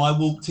like, you know, I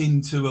walked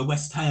into a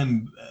West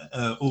Ham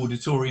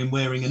auditorium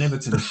wearing an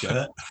Everton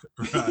shirt.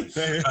 Right.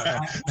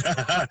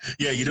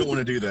 Yeah, you don't want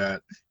to do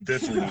that.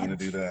 Definitely don't want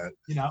to do that.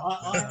 You know,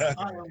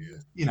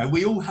 you know,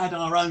 we all had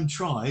our own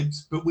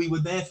tribes, but we were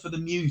there for the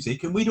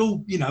music, and we'd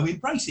all, you know,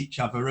 embrace each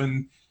other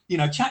and, you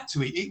know, chat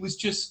to it. It was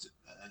just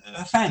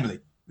a family.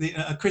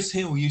 Chris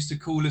Hill used to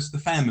call us the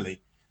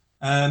family,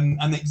 and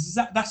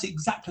that's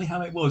exactly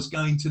how it was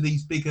going to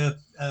these bigger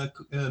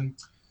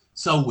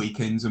soul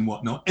weekends and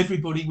whatnot.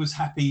 Everybody was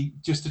happy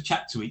just to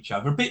chat to each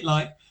other. A bit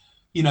like,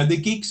 you know, the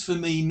gigs for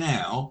me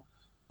now.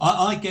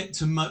 I get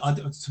to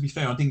be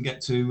fair, I didn't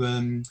get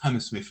to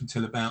Hammersmith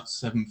until about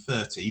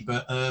 7:30,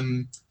 but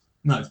no,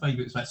 it's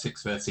maybe it's about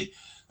 6:30.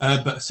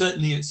 But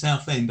certainly at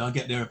Southend, I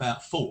get there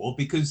about 4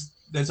 because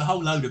there's a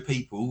whole load of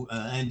people.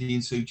 Andy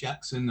and Sue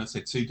Jackson, I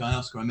said Sue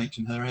Diasker, I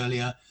mentioned her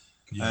earlier.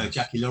 Yes.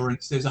 Jackie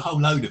Lawrence. There's a whole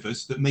load of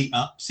us that meet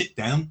up, sit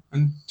down,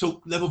 and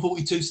talk level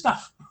 42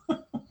 stuff.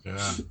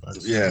 Yeah,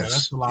 that's, Yes,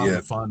 that's a lot yeah.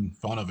 of the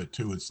fun of it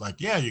too. It's like,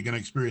 yeah, you're going to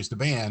experience the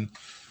band,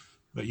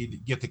 but you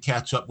get to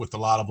catch up with a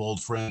lot of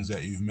old friends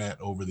that you've met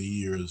over the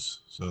years.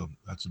 So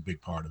that's a big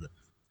part of it.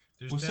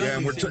 There's Well, Yeah,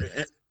 and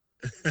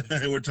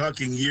definitely we're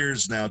talking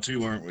years now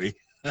too, aren't we?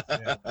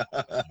 yeah.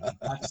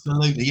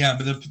 Absolutely, yeah.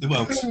 But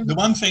the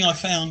one thing I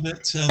found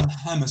at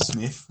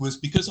Hammersmith was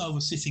because I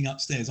was sitting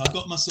upstairs, I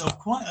got myself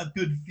quite a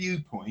good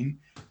viewpoint.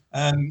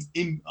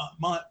 In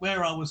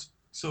where I was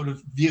sort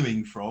of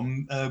viewing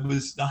from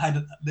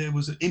there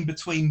was in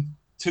between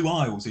 2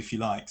 aisles, if you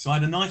like. So I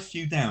had a nice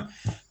view down.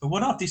 But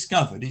what I've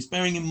discovered is,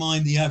 bearing in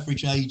mind the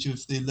average age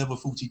of the level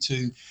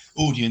 42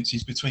 audience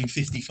is between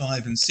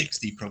 55 and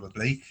 60,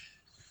 probably.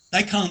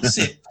 They can't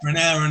sit for an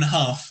hour and a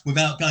half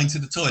without going to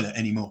the toilet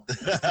anymore.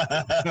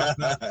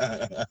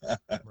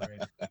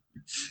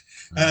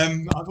 Right.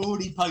 I've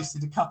already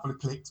posted a couple of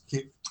clips.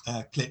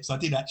 I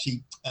did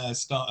actually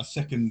start a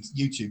second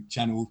YouTube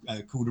channel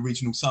called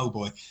Original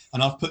Soulboy,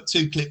 and I've put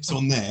 2 clips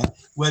on there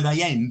where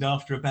they end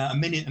after about a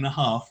minute and a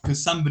half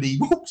because somebody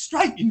walked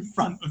straight in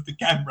front of the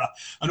camera,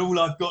 and all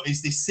I've got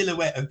is this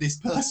silhouette of this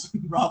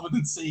person rather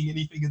than seeing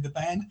anything of the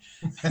band.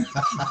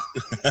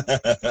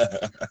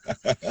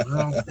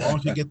 Well, as long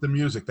as you get the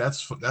music,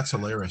 that's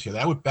hilarious.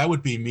 Yeah, that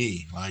would be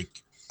me.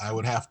 Like I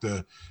would have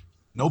to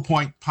no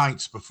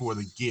pints before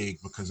the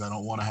gig because I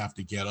don't want to have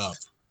to get up.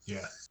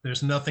 Yeah.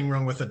 There's nothing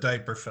wrong with a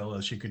diaper,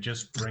 fellas. You could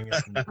just bring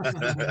it.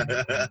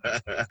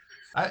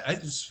 I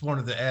just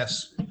wanted to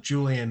ask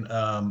Julian,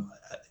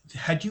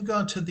 had you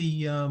gone to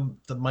the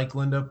Mike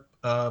Linda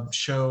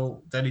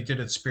show that he did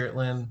at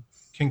Spiritland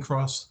King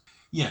Cross?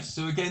 Yes,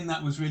 so again,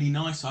 that was really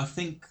nice. I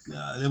think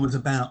there was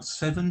about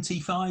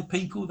 75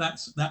 people.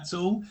 That's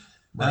all.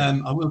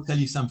 Right. I will tell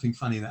you something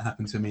funny that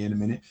happened to me in a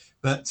minute.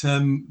 But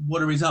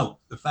what a result!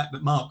 The fact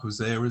that Mark was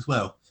there as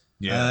well.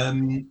 Yeah.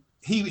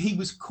 He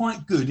was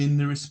quite good in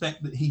the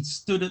respect that he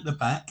stood at the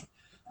back,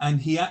 and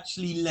he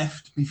actually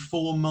left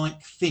before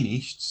Mike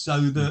finished,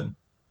 so that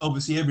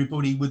obviously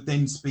everybody would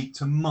then speak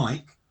to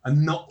Mike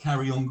and not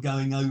carry on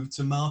going over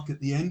to Mark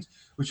at the end,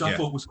 which I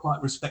thought was quite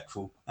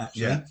respectmul,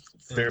 actually. Yeah.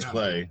 Fair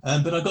play.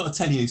 But I've got to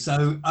tell you,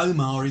 so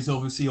Omar is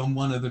obviously on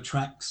one of the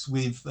tracks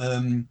with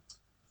Mike,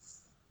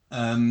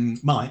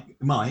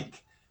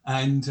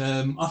 and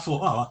I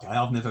thought, oh, okay,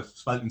 I've never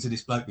spoken to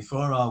this bloke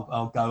before.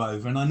 I'll go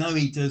over, and I know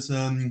he does.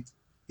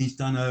 He's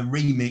done a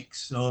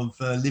remix of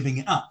 "Living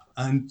It Up,"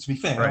 and to be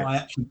fair, Right. I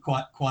actually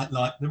quite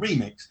like the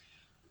remix.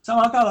 So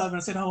I go over and I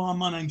said, "Oh,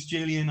 my name's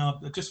Julian. I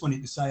just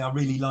wanted to say I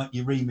really like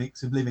your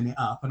remix of "Living It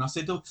Up." And I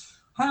said, "Oh,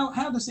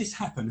 how does this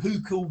happen?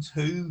 Who calls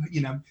who?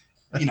 You know,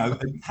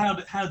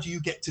 how do you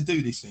get to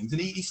do these things?"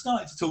 And he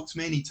started to talk to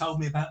me, and he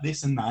told me about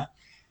this and that.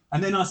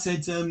 And then I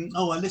said,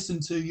 "Oh, I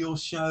listened to your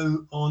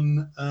show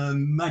on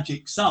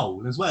Magic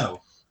Soul as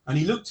well." And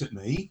he looked at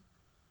me.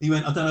 He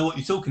went, "I don't know what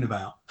you're talking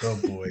about." Oh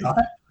boy.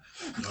 Right?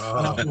 Oh,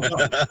 And I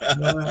thought,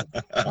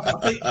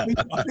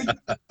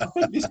 I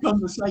think this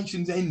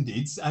conversation's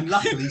ended, and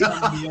luckily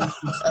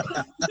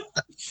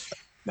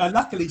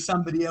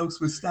somebody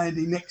else was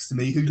standing next to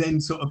me who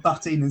then sort of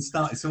butt in and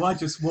started. So I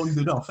just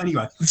wandered off.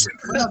 Anyway,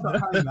 when I got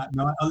home that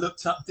night, I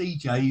looked up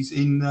DJs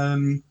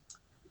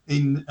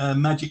in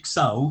Magic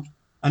Soul,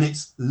 and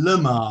it's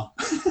Lamar.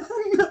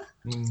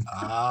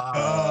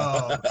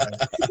 Oh, okay.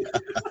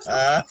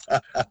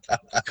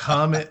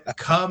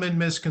 Common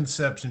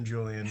misconception,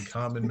 Julian.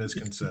 Common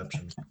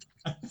misconception.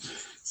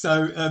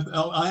 So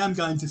I am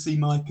going to see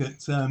Mike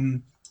at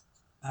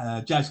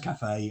Jazz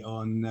Cafe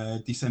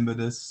on December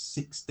the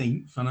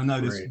 16th, and I know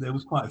there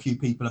was quite a few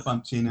people a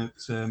bunch in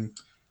at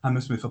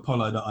Hammersmith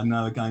Apollo that I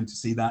know are going to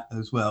see that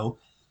as well.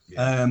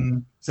 Yeah.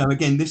 So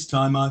again, this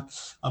time,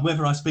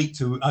 whether I speak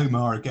to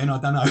Omar again, I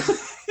don't know.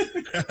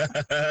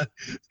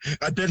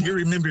 I bet he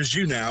remembers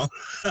you now.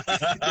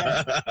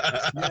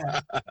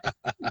 Yeah.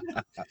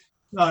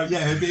 Oh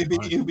yeah,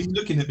 he'll be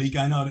looking at me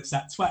going, "Oh, it's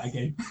that twat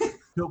again."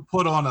 He'll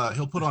put on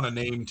a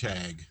name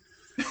tag.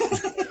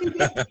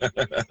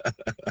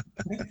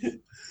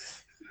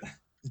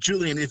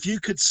 Julian, if you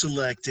could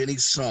select any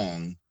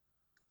song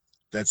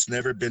that's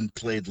never been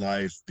played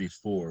live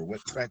before,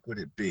 what track would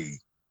it be?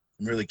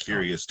 I'm really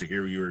curious to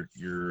hear your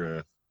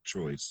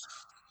choice.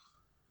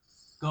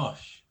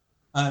 Gosh,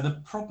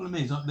 the problem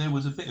is there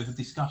was a bit of a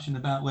discussion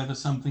about whether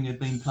something had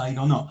been played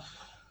or not.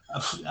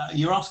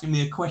 You're asking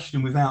me a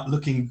question without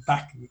looking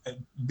back at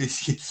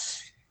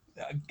this,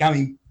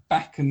 going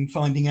back and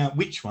finding out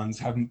which ones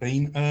haven't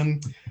been.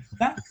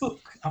 That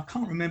book, I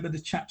can't remember the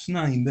chap's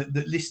name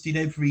that listed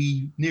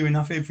near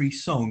enough every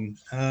song.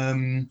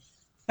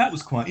 That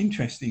was quite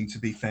interesting, to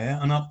be fair.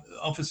 And I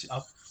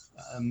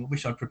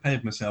wish I'd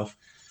prepared myself.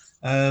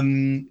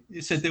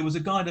 It said there was a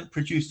guy that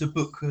produced a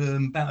book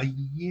about a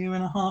year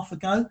and a half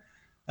ago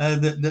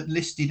that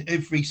listed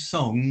every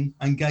song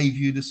and gave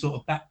you the sort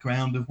of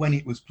background of when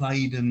it was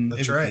played and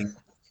That's everything. right.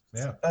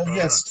 Yeah. Oh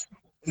yes,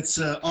 it's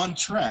On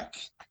Track.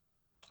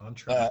 On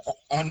track.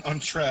 On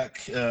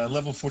Track,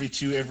 level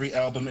 42, every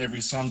album, every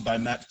song by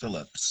Matt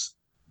Phillips.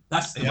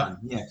 That's the one.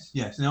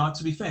 Yes. Now,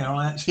 to be fair,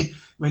 I actually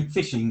went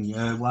fishing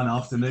one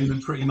afternoon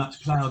and pretty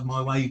much ploughed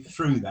my way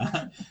through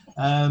that,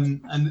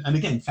 and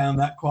again found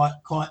that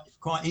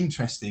quite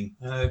interesting.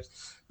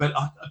 But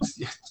I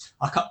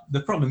can't,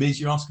 the problem is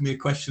you're asking me a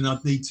question.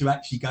 I'd need to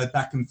actually go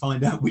back and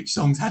find out which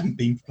songs hadn't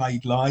been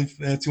played live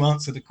to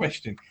answer the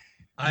question.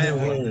 I have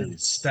No one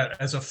worries. that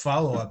as a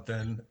follow-up.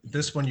 Then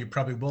this one you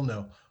probably will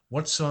know.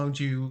 What song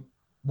do you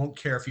won't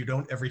care if you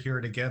don't ever hear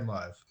it again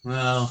live?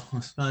 Well, I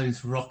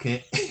suppose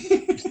Rocket.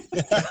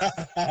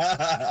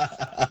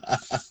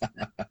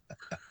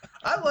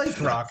 I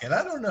like Rocket.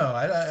 I don't know.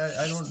 I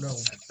don't know.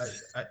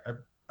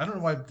 I don't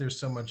know why there's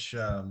so much.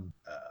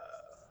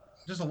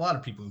 There's a lot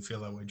of people who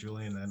feel that way,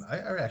 Julian, and I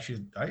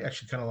actually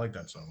kind of like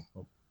that song.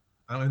 Well,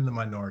 I'm in the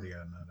minority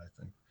on that, I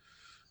think.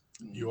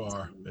 You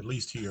are, at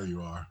least here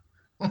you are.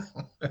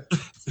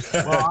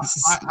 Well,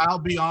 I'll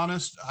be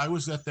honest. I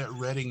was at that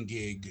Reading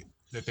gig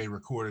that they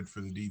recorded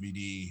for the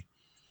DVD.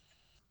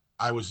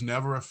 I was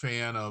never a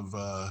fan of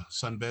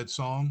Sunbed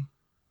Song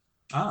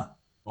Ah,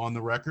 on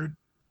the record.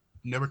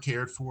 Never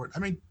cared for it. I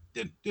mean,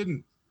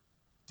 didn't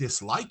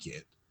dislike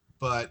it,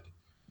 but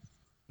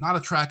not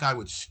a track I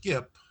would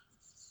skip,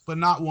 but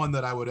not one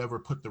that I would ever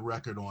put the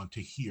record on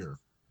to hear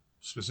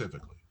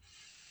specifically.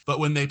 But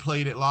when they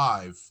played it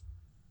live,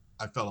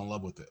 I fell in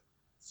love with it.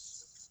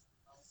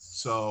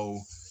 So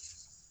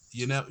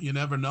you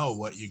never know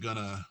what you're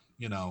gonna,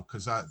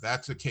 because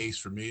that's a case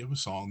for me of a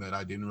song that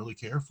I didn't really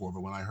care for,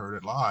 but when I heard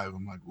it live,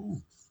 I'm like,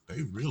 ooh,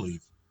 they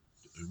really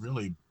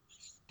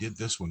did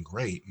this one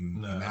great,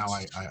 and now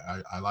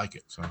I like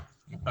it. So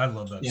I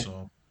love that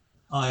song.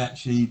 I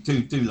actually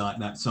do like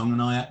that song,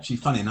 and I actually,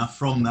 funny enough,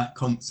 from that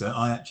concert,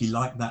 I actually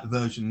like that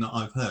version that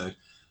I've heard.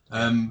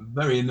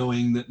 Very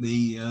annoying that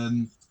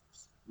the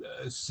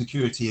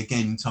security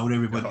again told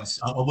everybody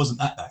I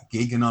wasn't at that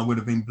gig, and I would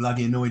have been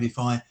bloody annoyed if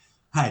I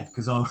had,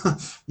 because I,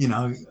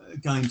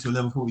 going to a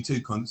level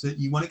 42 concert,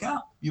 you want to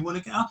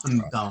get up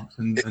and dance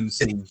and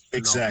sing.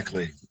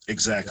 Exactly.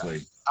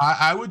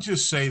 I would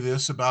just say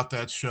this about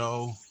that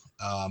show.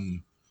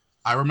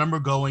 I remember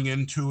going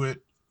into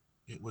it.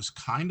 It was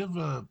kind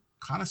of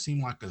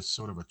seemed like a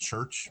sort of a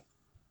church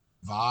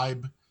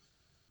vibe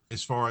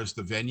as far as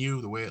the venue,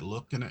 the way it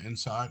looked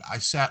inside. I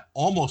sat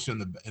almost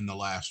in the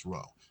last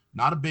row.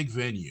 Not a big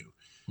venue,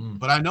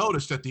 but I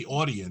noticed that the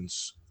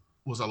audience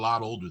was a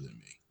lot older than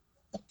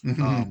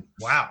me.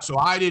 Wow. So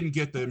I didn't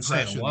get the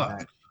impression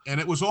that, and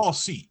it was all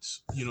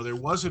seats. There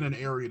wasn't an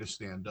area to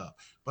stand up.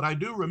 But I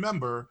do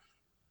remember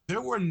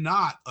there were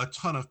not a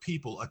ton of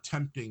people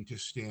attempting to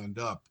stand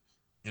up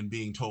and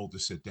being told to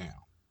sit down.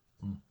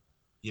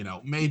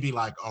 Maybe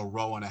like a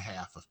row and a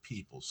half of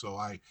people. So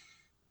I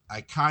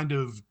kind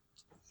of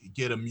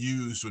get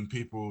amused when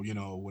people,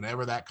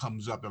 whenever that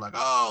comes up, they're like,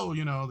 oh,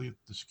 the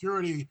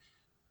security.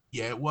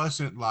 Yeah, it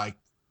wasn't like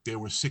there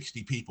were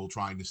 60 people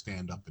trying to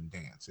stand up and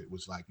dance. It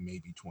was like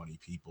maybe 20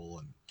 people.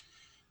 And,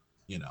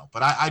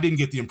 but I didn't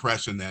get the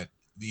impression that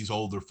these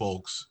older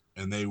folks,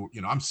 and they were,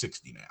 I'm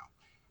 60 now.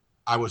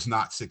 I was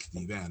not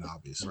 60 then,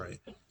 obviously. Right.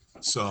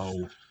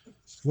 So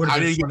I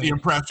didn't get the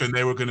impression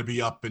they were going to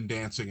be up and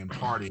dancing and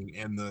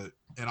partying. And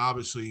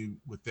obviously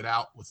with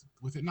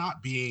it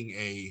not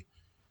being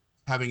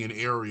having an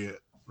area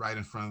right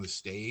in front of the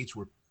stage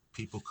where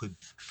people could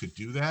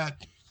do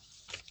that,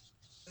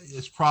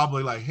 it's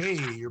probably like, hey,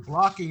 you're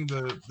blocking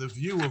the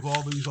view of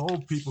all these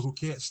old people who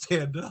can't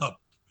stand up.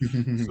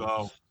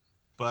 So,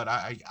 but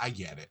I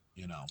get it,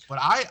 but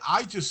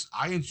I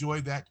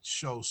enjoyed that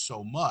show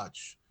so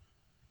much.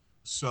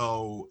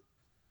 So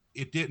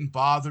it didn't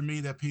bother me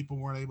that people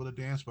weren't able to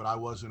dance, but I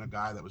wasn't a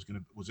guy that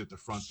was at the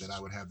front that I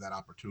would have that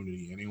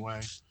opportunity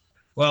anyway.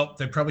 Well,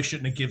 they probably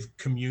shouldn't have give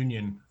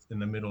communion in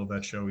the middle of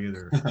that show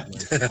either.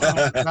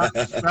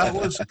 That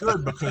was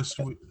good because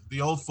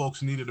the old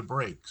folks needed a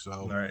break.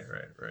 So right.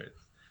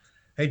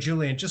 Hey,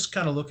 Julian, just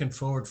kind of looking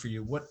forward for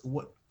you. What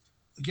do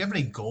you have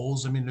any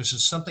goals? I mean, there's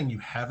just something you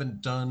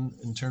haven't done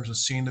in terms of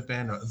seeing the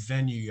band, or a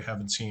venue you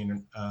haven't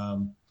seen.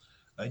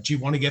 Do you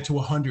want to get to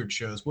 100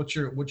 shows? What's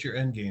your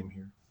end game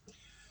here?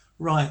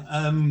 Right.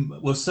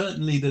 Well,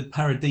 certainly the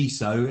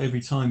Paradiso.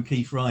 Every time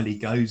Keith Riley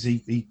goes,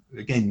 he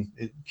again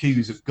it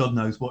cues at God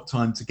knows what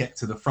time to get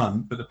to the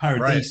front. But the Right.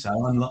 Paradiso,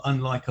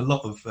 unlike a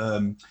lot of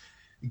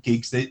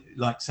gigs that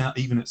like South,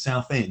 even at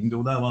Southend,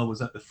 although I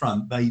was at the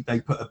front, they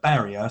put a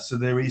barrier, so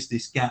there is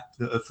this gap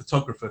that a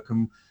photographer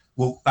can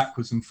walk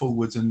backwards and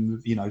forwards,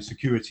 and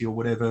security or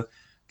whatever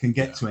can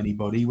get Yeah. to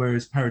anybody.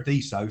 Whereas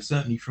Paradiso,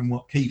 certainly from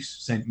what Keith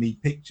sent me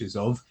pictures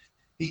of,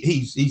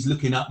 he's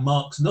looking up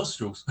Mark's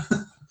nostrils.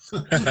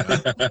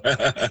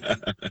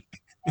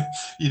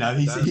 Yeah.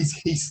 He's, That he's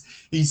he's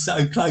he's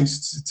so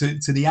close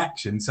to the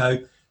action. So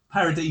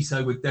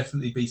Paradiso would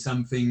definitely be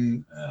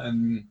something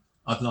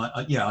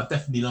I'd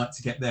definitely like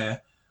to get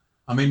there.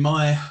 I mean,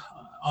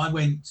 I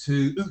went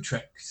to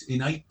Utrecht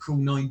in April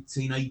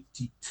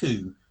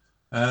 1982,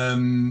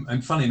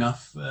 and fun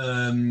enough,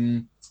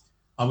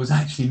 I was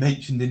actually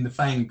mentioned in the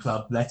fan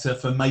club letter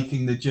for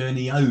making the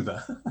journey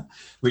over,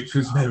 which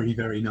was wow. very,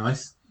 very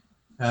nice.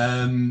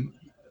 Um,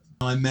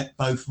 I met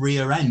both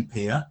Ria and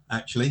Pia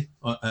actually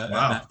at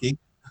Wow, that gig.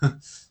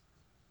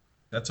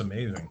 that's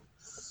amazing.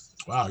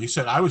 Wow. You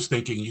said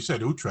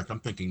Utrecht. I'm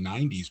thinking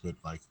 90s, but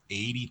like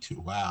 82.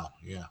 Wow.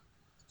 Yeah.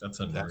 That's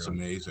That's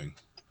unreal. amazing.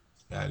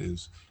 That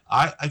is.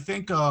 I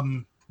think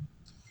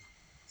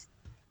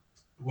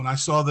when I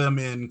saw them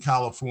in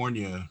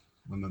California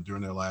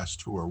during their last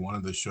tour, one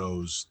of the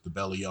shows, the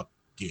Belly Up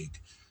gig,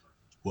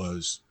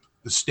 was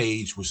the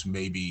stage was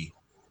maybe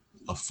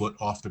a foot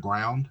off the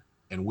ground,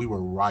 and we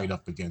were right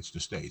up against the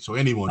stage. So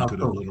anyone Oh, could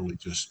have cool. literally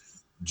just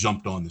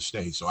jumped on the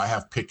stage. So I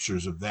have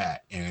pictures of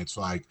that, and it's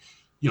like,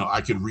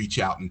 I could reach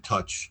out and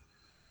touch,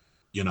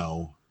 you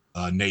know,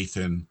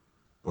 Nathan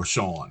or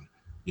Sean.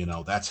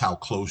 That's how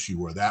close you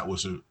were. That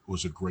was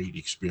a great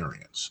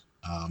experience.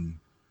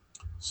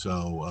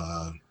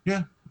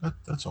 Yeah,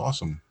 that's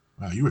awesome.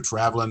 Wow, you were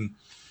traveling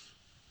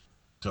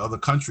to other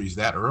countries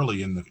that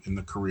early in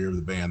the career of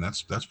the band.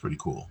 That's pretty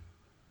cool.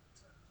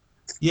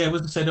 Yeah,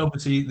 as I said,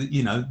 obviously,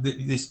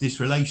 this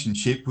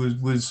relationship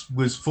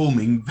was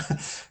forming,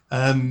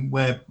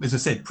 where, as I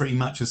said, pretty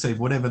much I said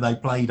whatever they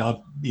played,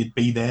 you'd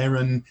be there.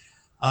 And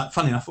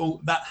funny enough, all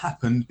that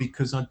happened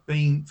because I'd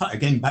been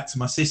again back to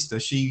my sister.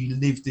 She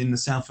lived in the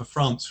south of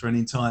France for an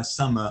entire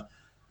summer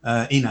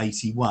in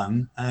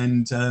 '81,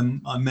 and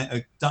I met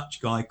a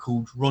Dutch guy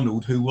called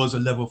Ronald who was a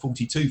Level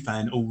 42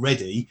 fan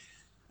already.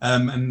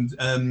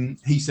 And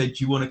he said,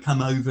 "Do you want to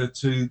come over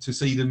to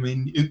see them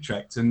in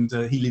Utrecht?" And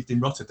he lived in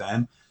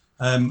Rotterdam,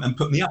 and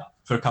put me up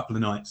for a couple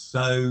of nights.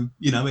 So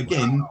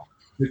again, Wow.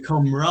 the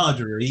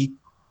camaraderie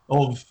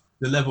of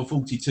the Level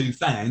 42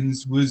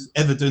 fans was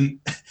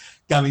evident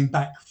going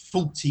back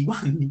 40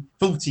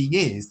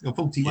 years or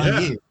 41 Yeah.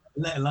 years,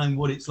 let alone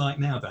what it's like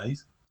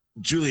nowadays.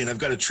 Julian, I've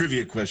got a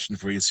trivia question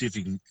for you. See if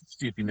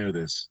you know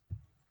this.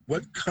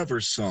 What cover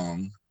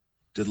song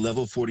did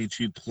Level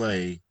 42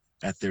 play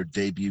at their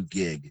debut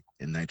gig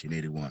in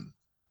 1981?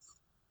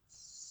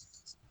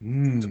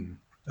 Mm.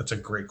 That's a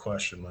great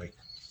question, Mike.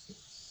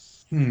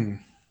 Hmm.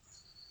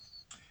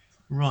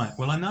 Right.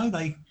 Well, I know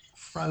they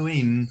throw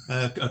in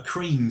a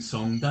Cream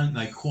song, don't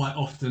they? Quite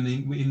often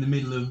in the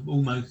middle of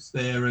Almost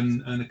There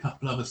and a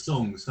couple other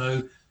songs.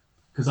 So,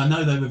 because I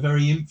know they were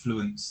very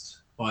influenced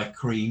by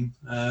Cream,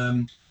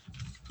 I'd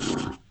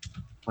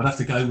have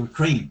to go with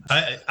Cream.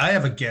 I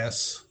have a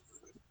guess.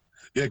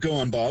 Yeah, go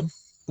on, Bob.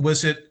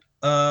 Was it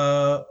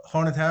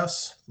Haunted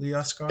House, Lee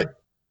Oscar?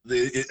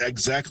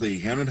 Exactly.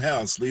 Haunted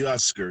House, Lee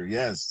Oscar.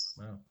 Yes.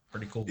 Wow,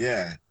 pretty cool.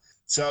 Yeah.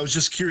 So I was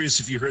just curious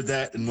if you heard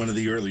that in one of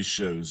the early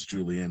shows,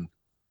 Julian.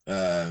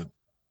 Uh,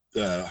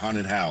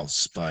 Haunted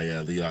House by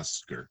Lee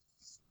Oscar.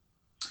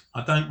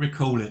 I don't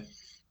recall it.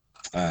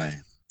 Aye.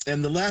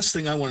 And the last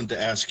thing I wanted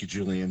to ask you,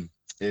 Julian,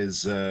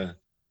 is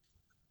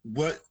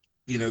what,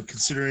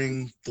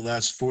 considering the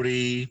last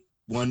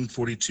 41,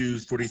 42,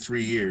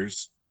 43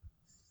 years,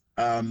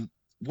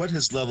 what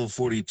has Level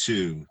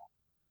 42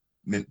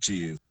 meant to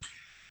you?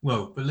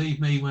 Well,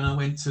 believe me, when I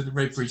went to the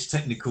Redbridge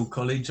Technical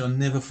College, I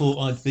never thought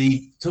I'd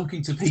be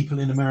talking to people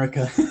in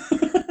America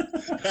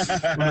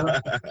on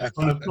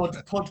a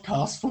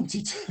podcast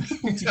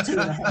 42 and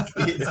a half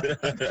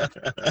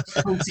years,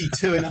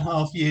 42 and a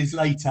half years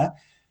later.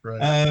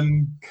 Right.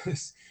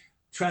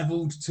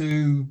 Travelled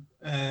to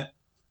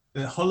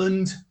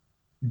Holland,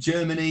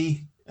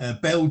 Germany,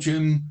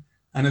 Belgium,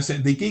 and I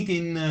said the gig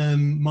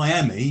in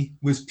Miami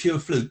was pure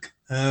fluke.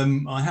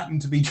 I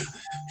happened to be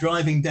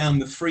driving down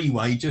the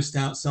freeway just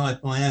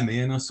outside Miami,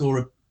 and I saw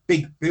a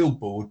big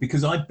billboard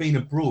because I'd been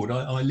abroad.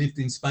 I lived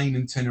in Spain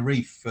and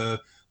Tenerife for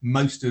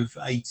most of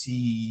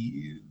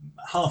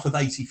half of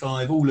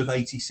 85, all of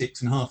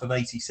 86, and half of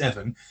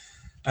 87.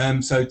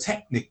 So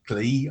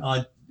technically,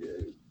 I'd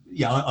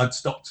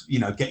stopped,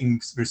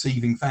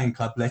 receiving fan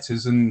club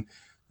letters, and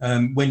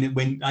when it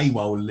went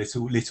AWOL a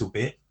little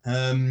bit.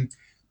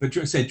 but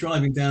said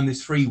driving down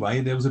this freeway,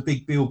 there was a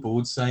big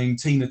billboard saying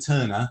Tina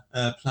Turner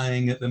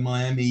playing at the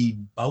Miami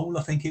Bowl,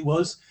 I think it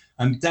was,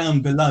 and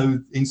down below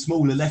in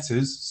smaller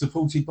letters,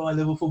 supported by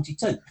Level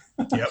 42.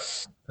 Yep.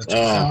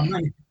 So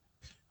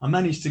I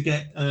managed to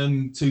get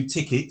 2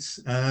 tickets.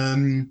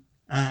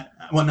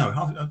 Well, no,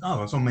 I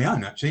was on my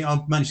own actually. I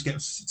managed to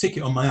get a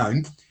ticket on my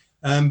own.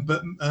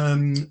 But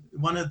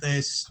one of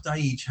their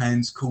stage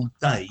hands called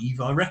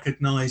Dave, I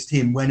recognised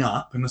him, went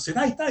up and I said,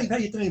 "Hey Dave, how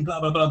you doing?"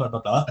 Blah blah blah blah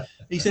blah blah.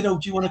 He said, "Oh,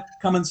 do you want to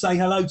come and say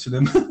hello to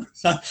them?"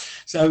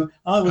 so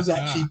I was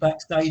actually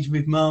backstage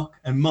with Mark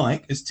and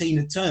Mike as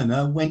Tina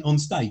Turner went on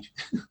stage.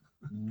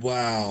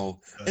 Wow.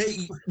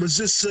 Hey, was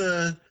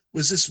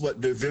this what,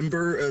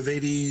 November of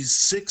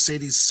 86,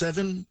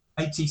 87?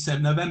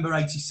 87, November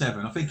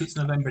 87. I think it's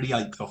November the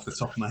 8th off the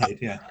top of my head.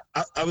 Yeah.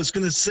 I was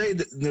going to say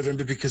that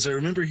November because I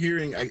remember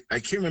hearing, I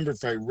can't remember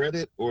if I read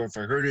it or if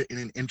I heard it in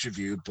an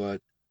interview,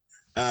 but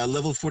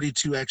Level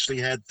 42 actually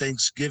had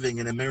Thanksgiving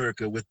in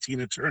America with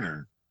Tina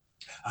Turner.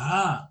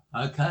 Ah,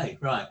 okay,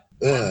 right.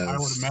 I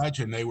would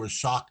imagine they were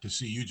shocked to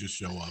see you just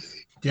show up.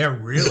 Yeah,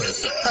 really.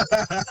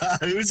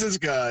 Who's this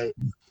guy?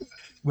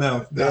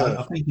 Well,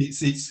 I think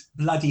it's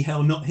bloody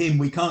hell, not him.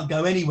 We can't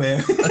go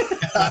anywhere.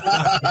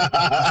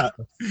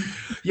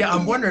 Yeah,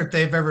 I'm wondering if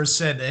they've ever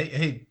said,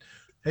 hey,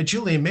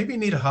 Julian, maybe you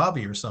need a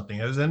hobby or something.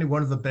 Has any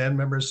one of the band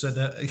members said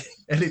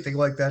anything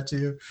like that to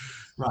you?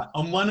 Right.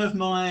 On one of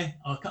my,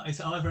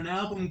 it's either an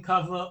album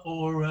cover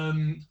or a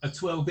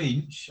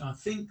 12-inch. I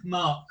think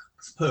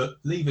Mark's put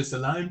 "Leave Us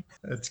Alone."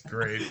 That's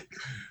great.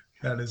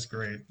 That is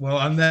great. Well,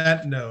 on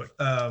that note,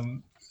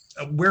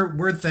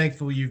 we're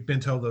thankful you've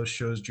been to all those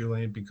shows,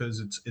 Julian, because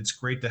it's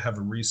great to have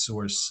a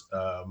resource,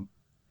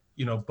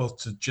 both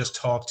to just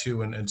talk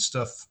to and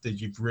stuff that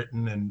you've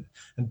written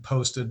and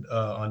posted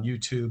on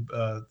YouTube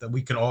that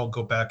we can all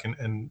go back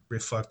and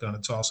reflect on.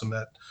 It's awesome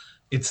that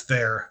it's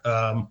there.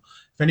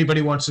 If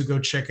anybody wants to go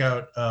check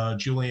out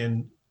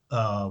Julian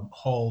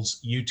Hall's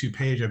YouTube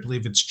page, I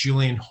believe it's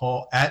Julian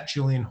Hall at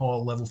Julian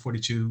Hall Level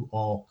 42,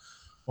 all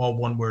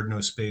one word, no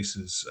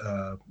spaces.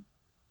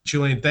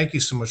 Julian, thank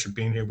you so much for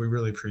being here. We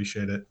really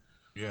appreciate it.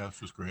 Yeah,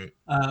 this was great.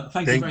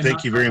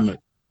 Thank you very much.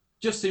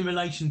 Just in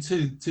relation to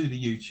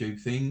the YouTube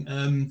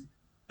thing,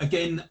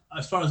 again,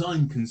 as far as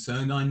I'm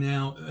concerned, I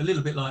now, a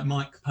little bit like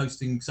Mike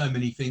posting so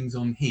many things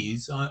on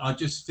his, I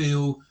just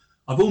feel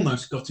I've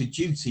almost got a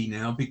duty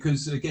now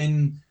because,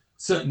 again,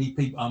 certainly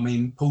people, I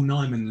mean, Paul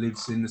Nyman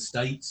lives in the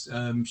States,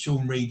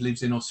 Sean Reed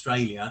lives in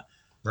Australia.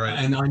 Right.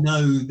 And I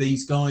know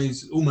these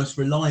guys almost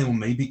rely on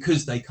me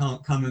because they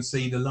can't come and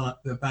see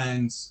the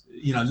bands,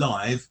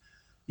 live.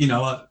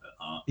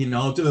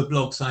 I'll do a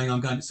blog saying I'm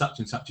going to such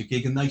and such a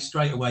gig, and they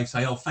straight away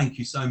say, "Oh, thank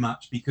you so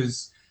much,"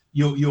 because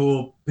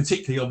you're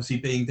particularly obviously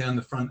being down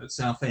the front at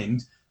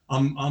Southend.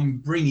 I'm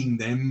bringing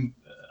them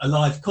a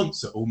live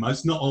concert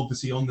almost, not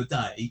obviously on the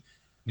day.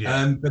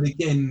 Yeah. But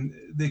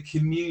again, the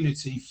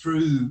community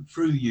through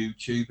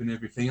YouTube and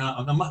everything.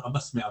 I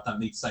must admit, I don't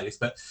need to say this,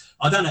 but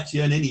I don't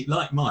actually earn any.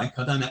 Like Mike,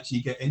 I don't actually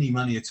get any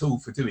money at all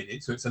for doing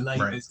it. So it's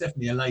It's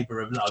definitely a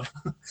labour of love.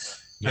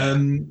 Yeah.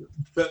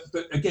 But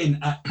again,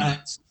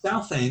 at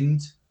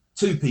Southend,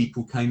 2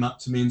 people came up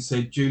to me and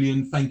said,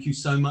 "Julian, thank you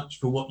so much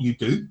for what you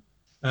do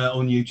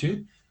on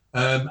YouTube."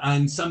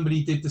 And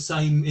somebody did the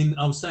same.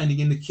 I was standing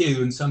in the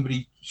queue, and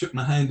somebody shook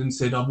my hand and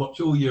said, "I watch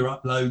all your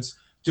uploads.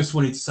 Just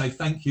wanted to say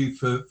thank you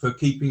for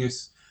keeping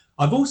us."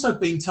 I've also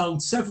been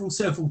told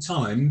several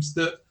times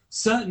that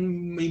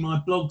certainly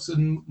my blogs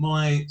and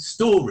my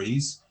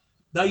stories,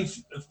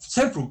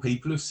 several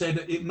people have said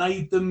that it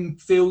made them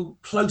feel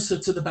closer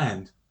to the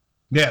band.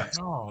 Yeah.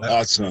 Oh,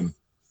 awesome.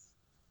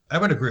 I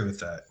would agree with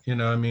that.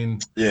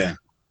 Yeah.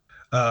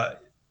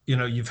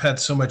 You've had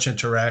so much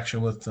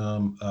interaction with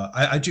them.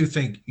 I do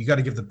think you got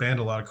to give the band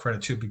a lot of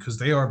credit too, because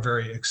they are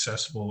very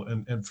accessible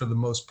and for the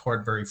most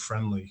part, very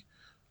friendly.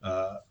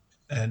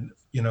 And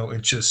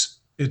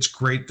it's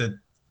great that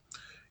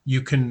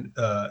you can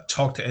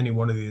talk to any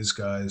one of these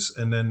guys,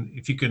 and then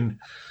if you can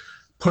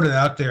put it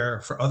out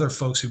there for other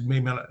folks who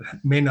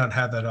may not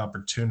have that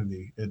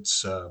opportunity,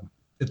 it's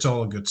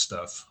all good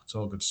stuff. It's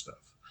all good stuff.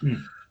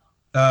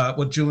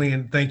 Well,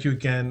 Julian, thank you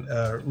again.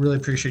 Really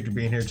appreciate you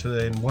being here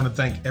today, and want to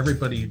thank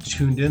everybody who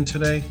tuned in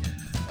today.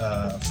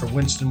 For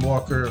Winston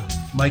Walker,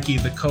 Mikey,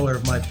 The Color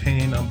of My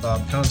Pain, I'm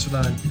Bob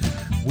Considine.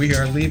 We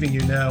are leaving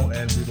you now,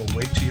 and we will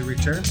wait till you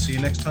return. See you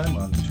next time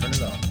on Turn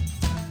It On.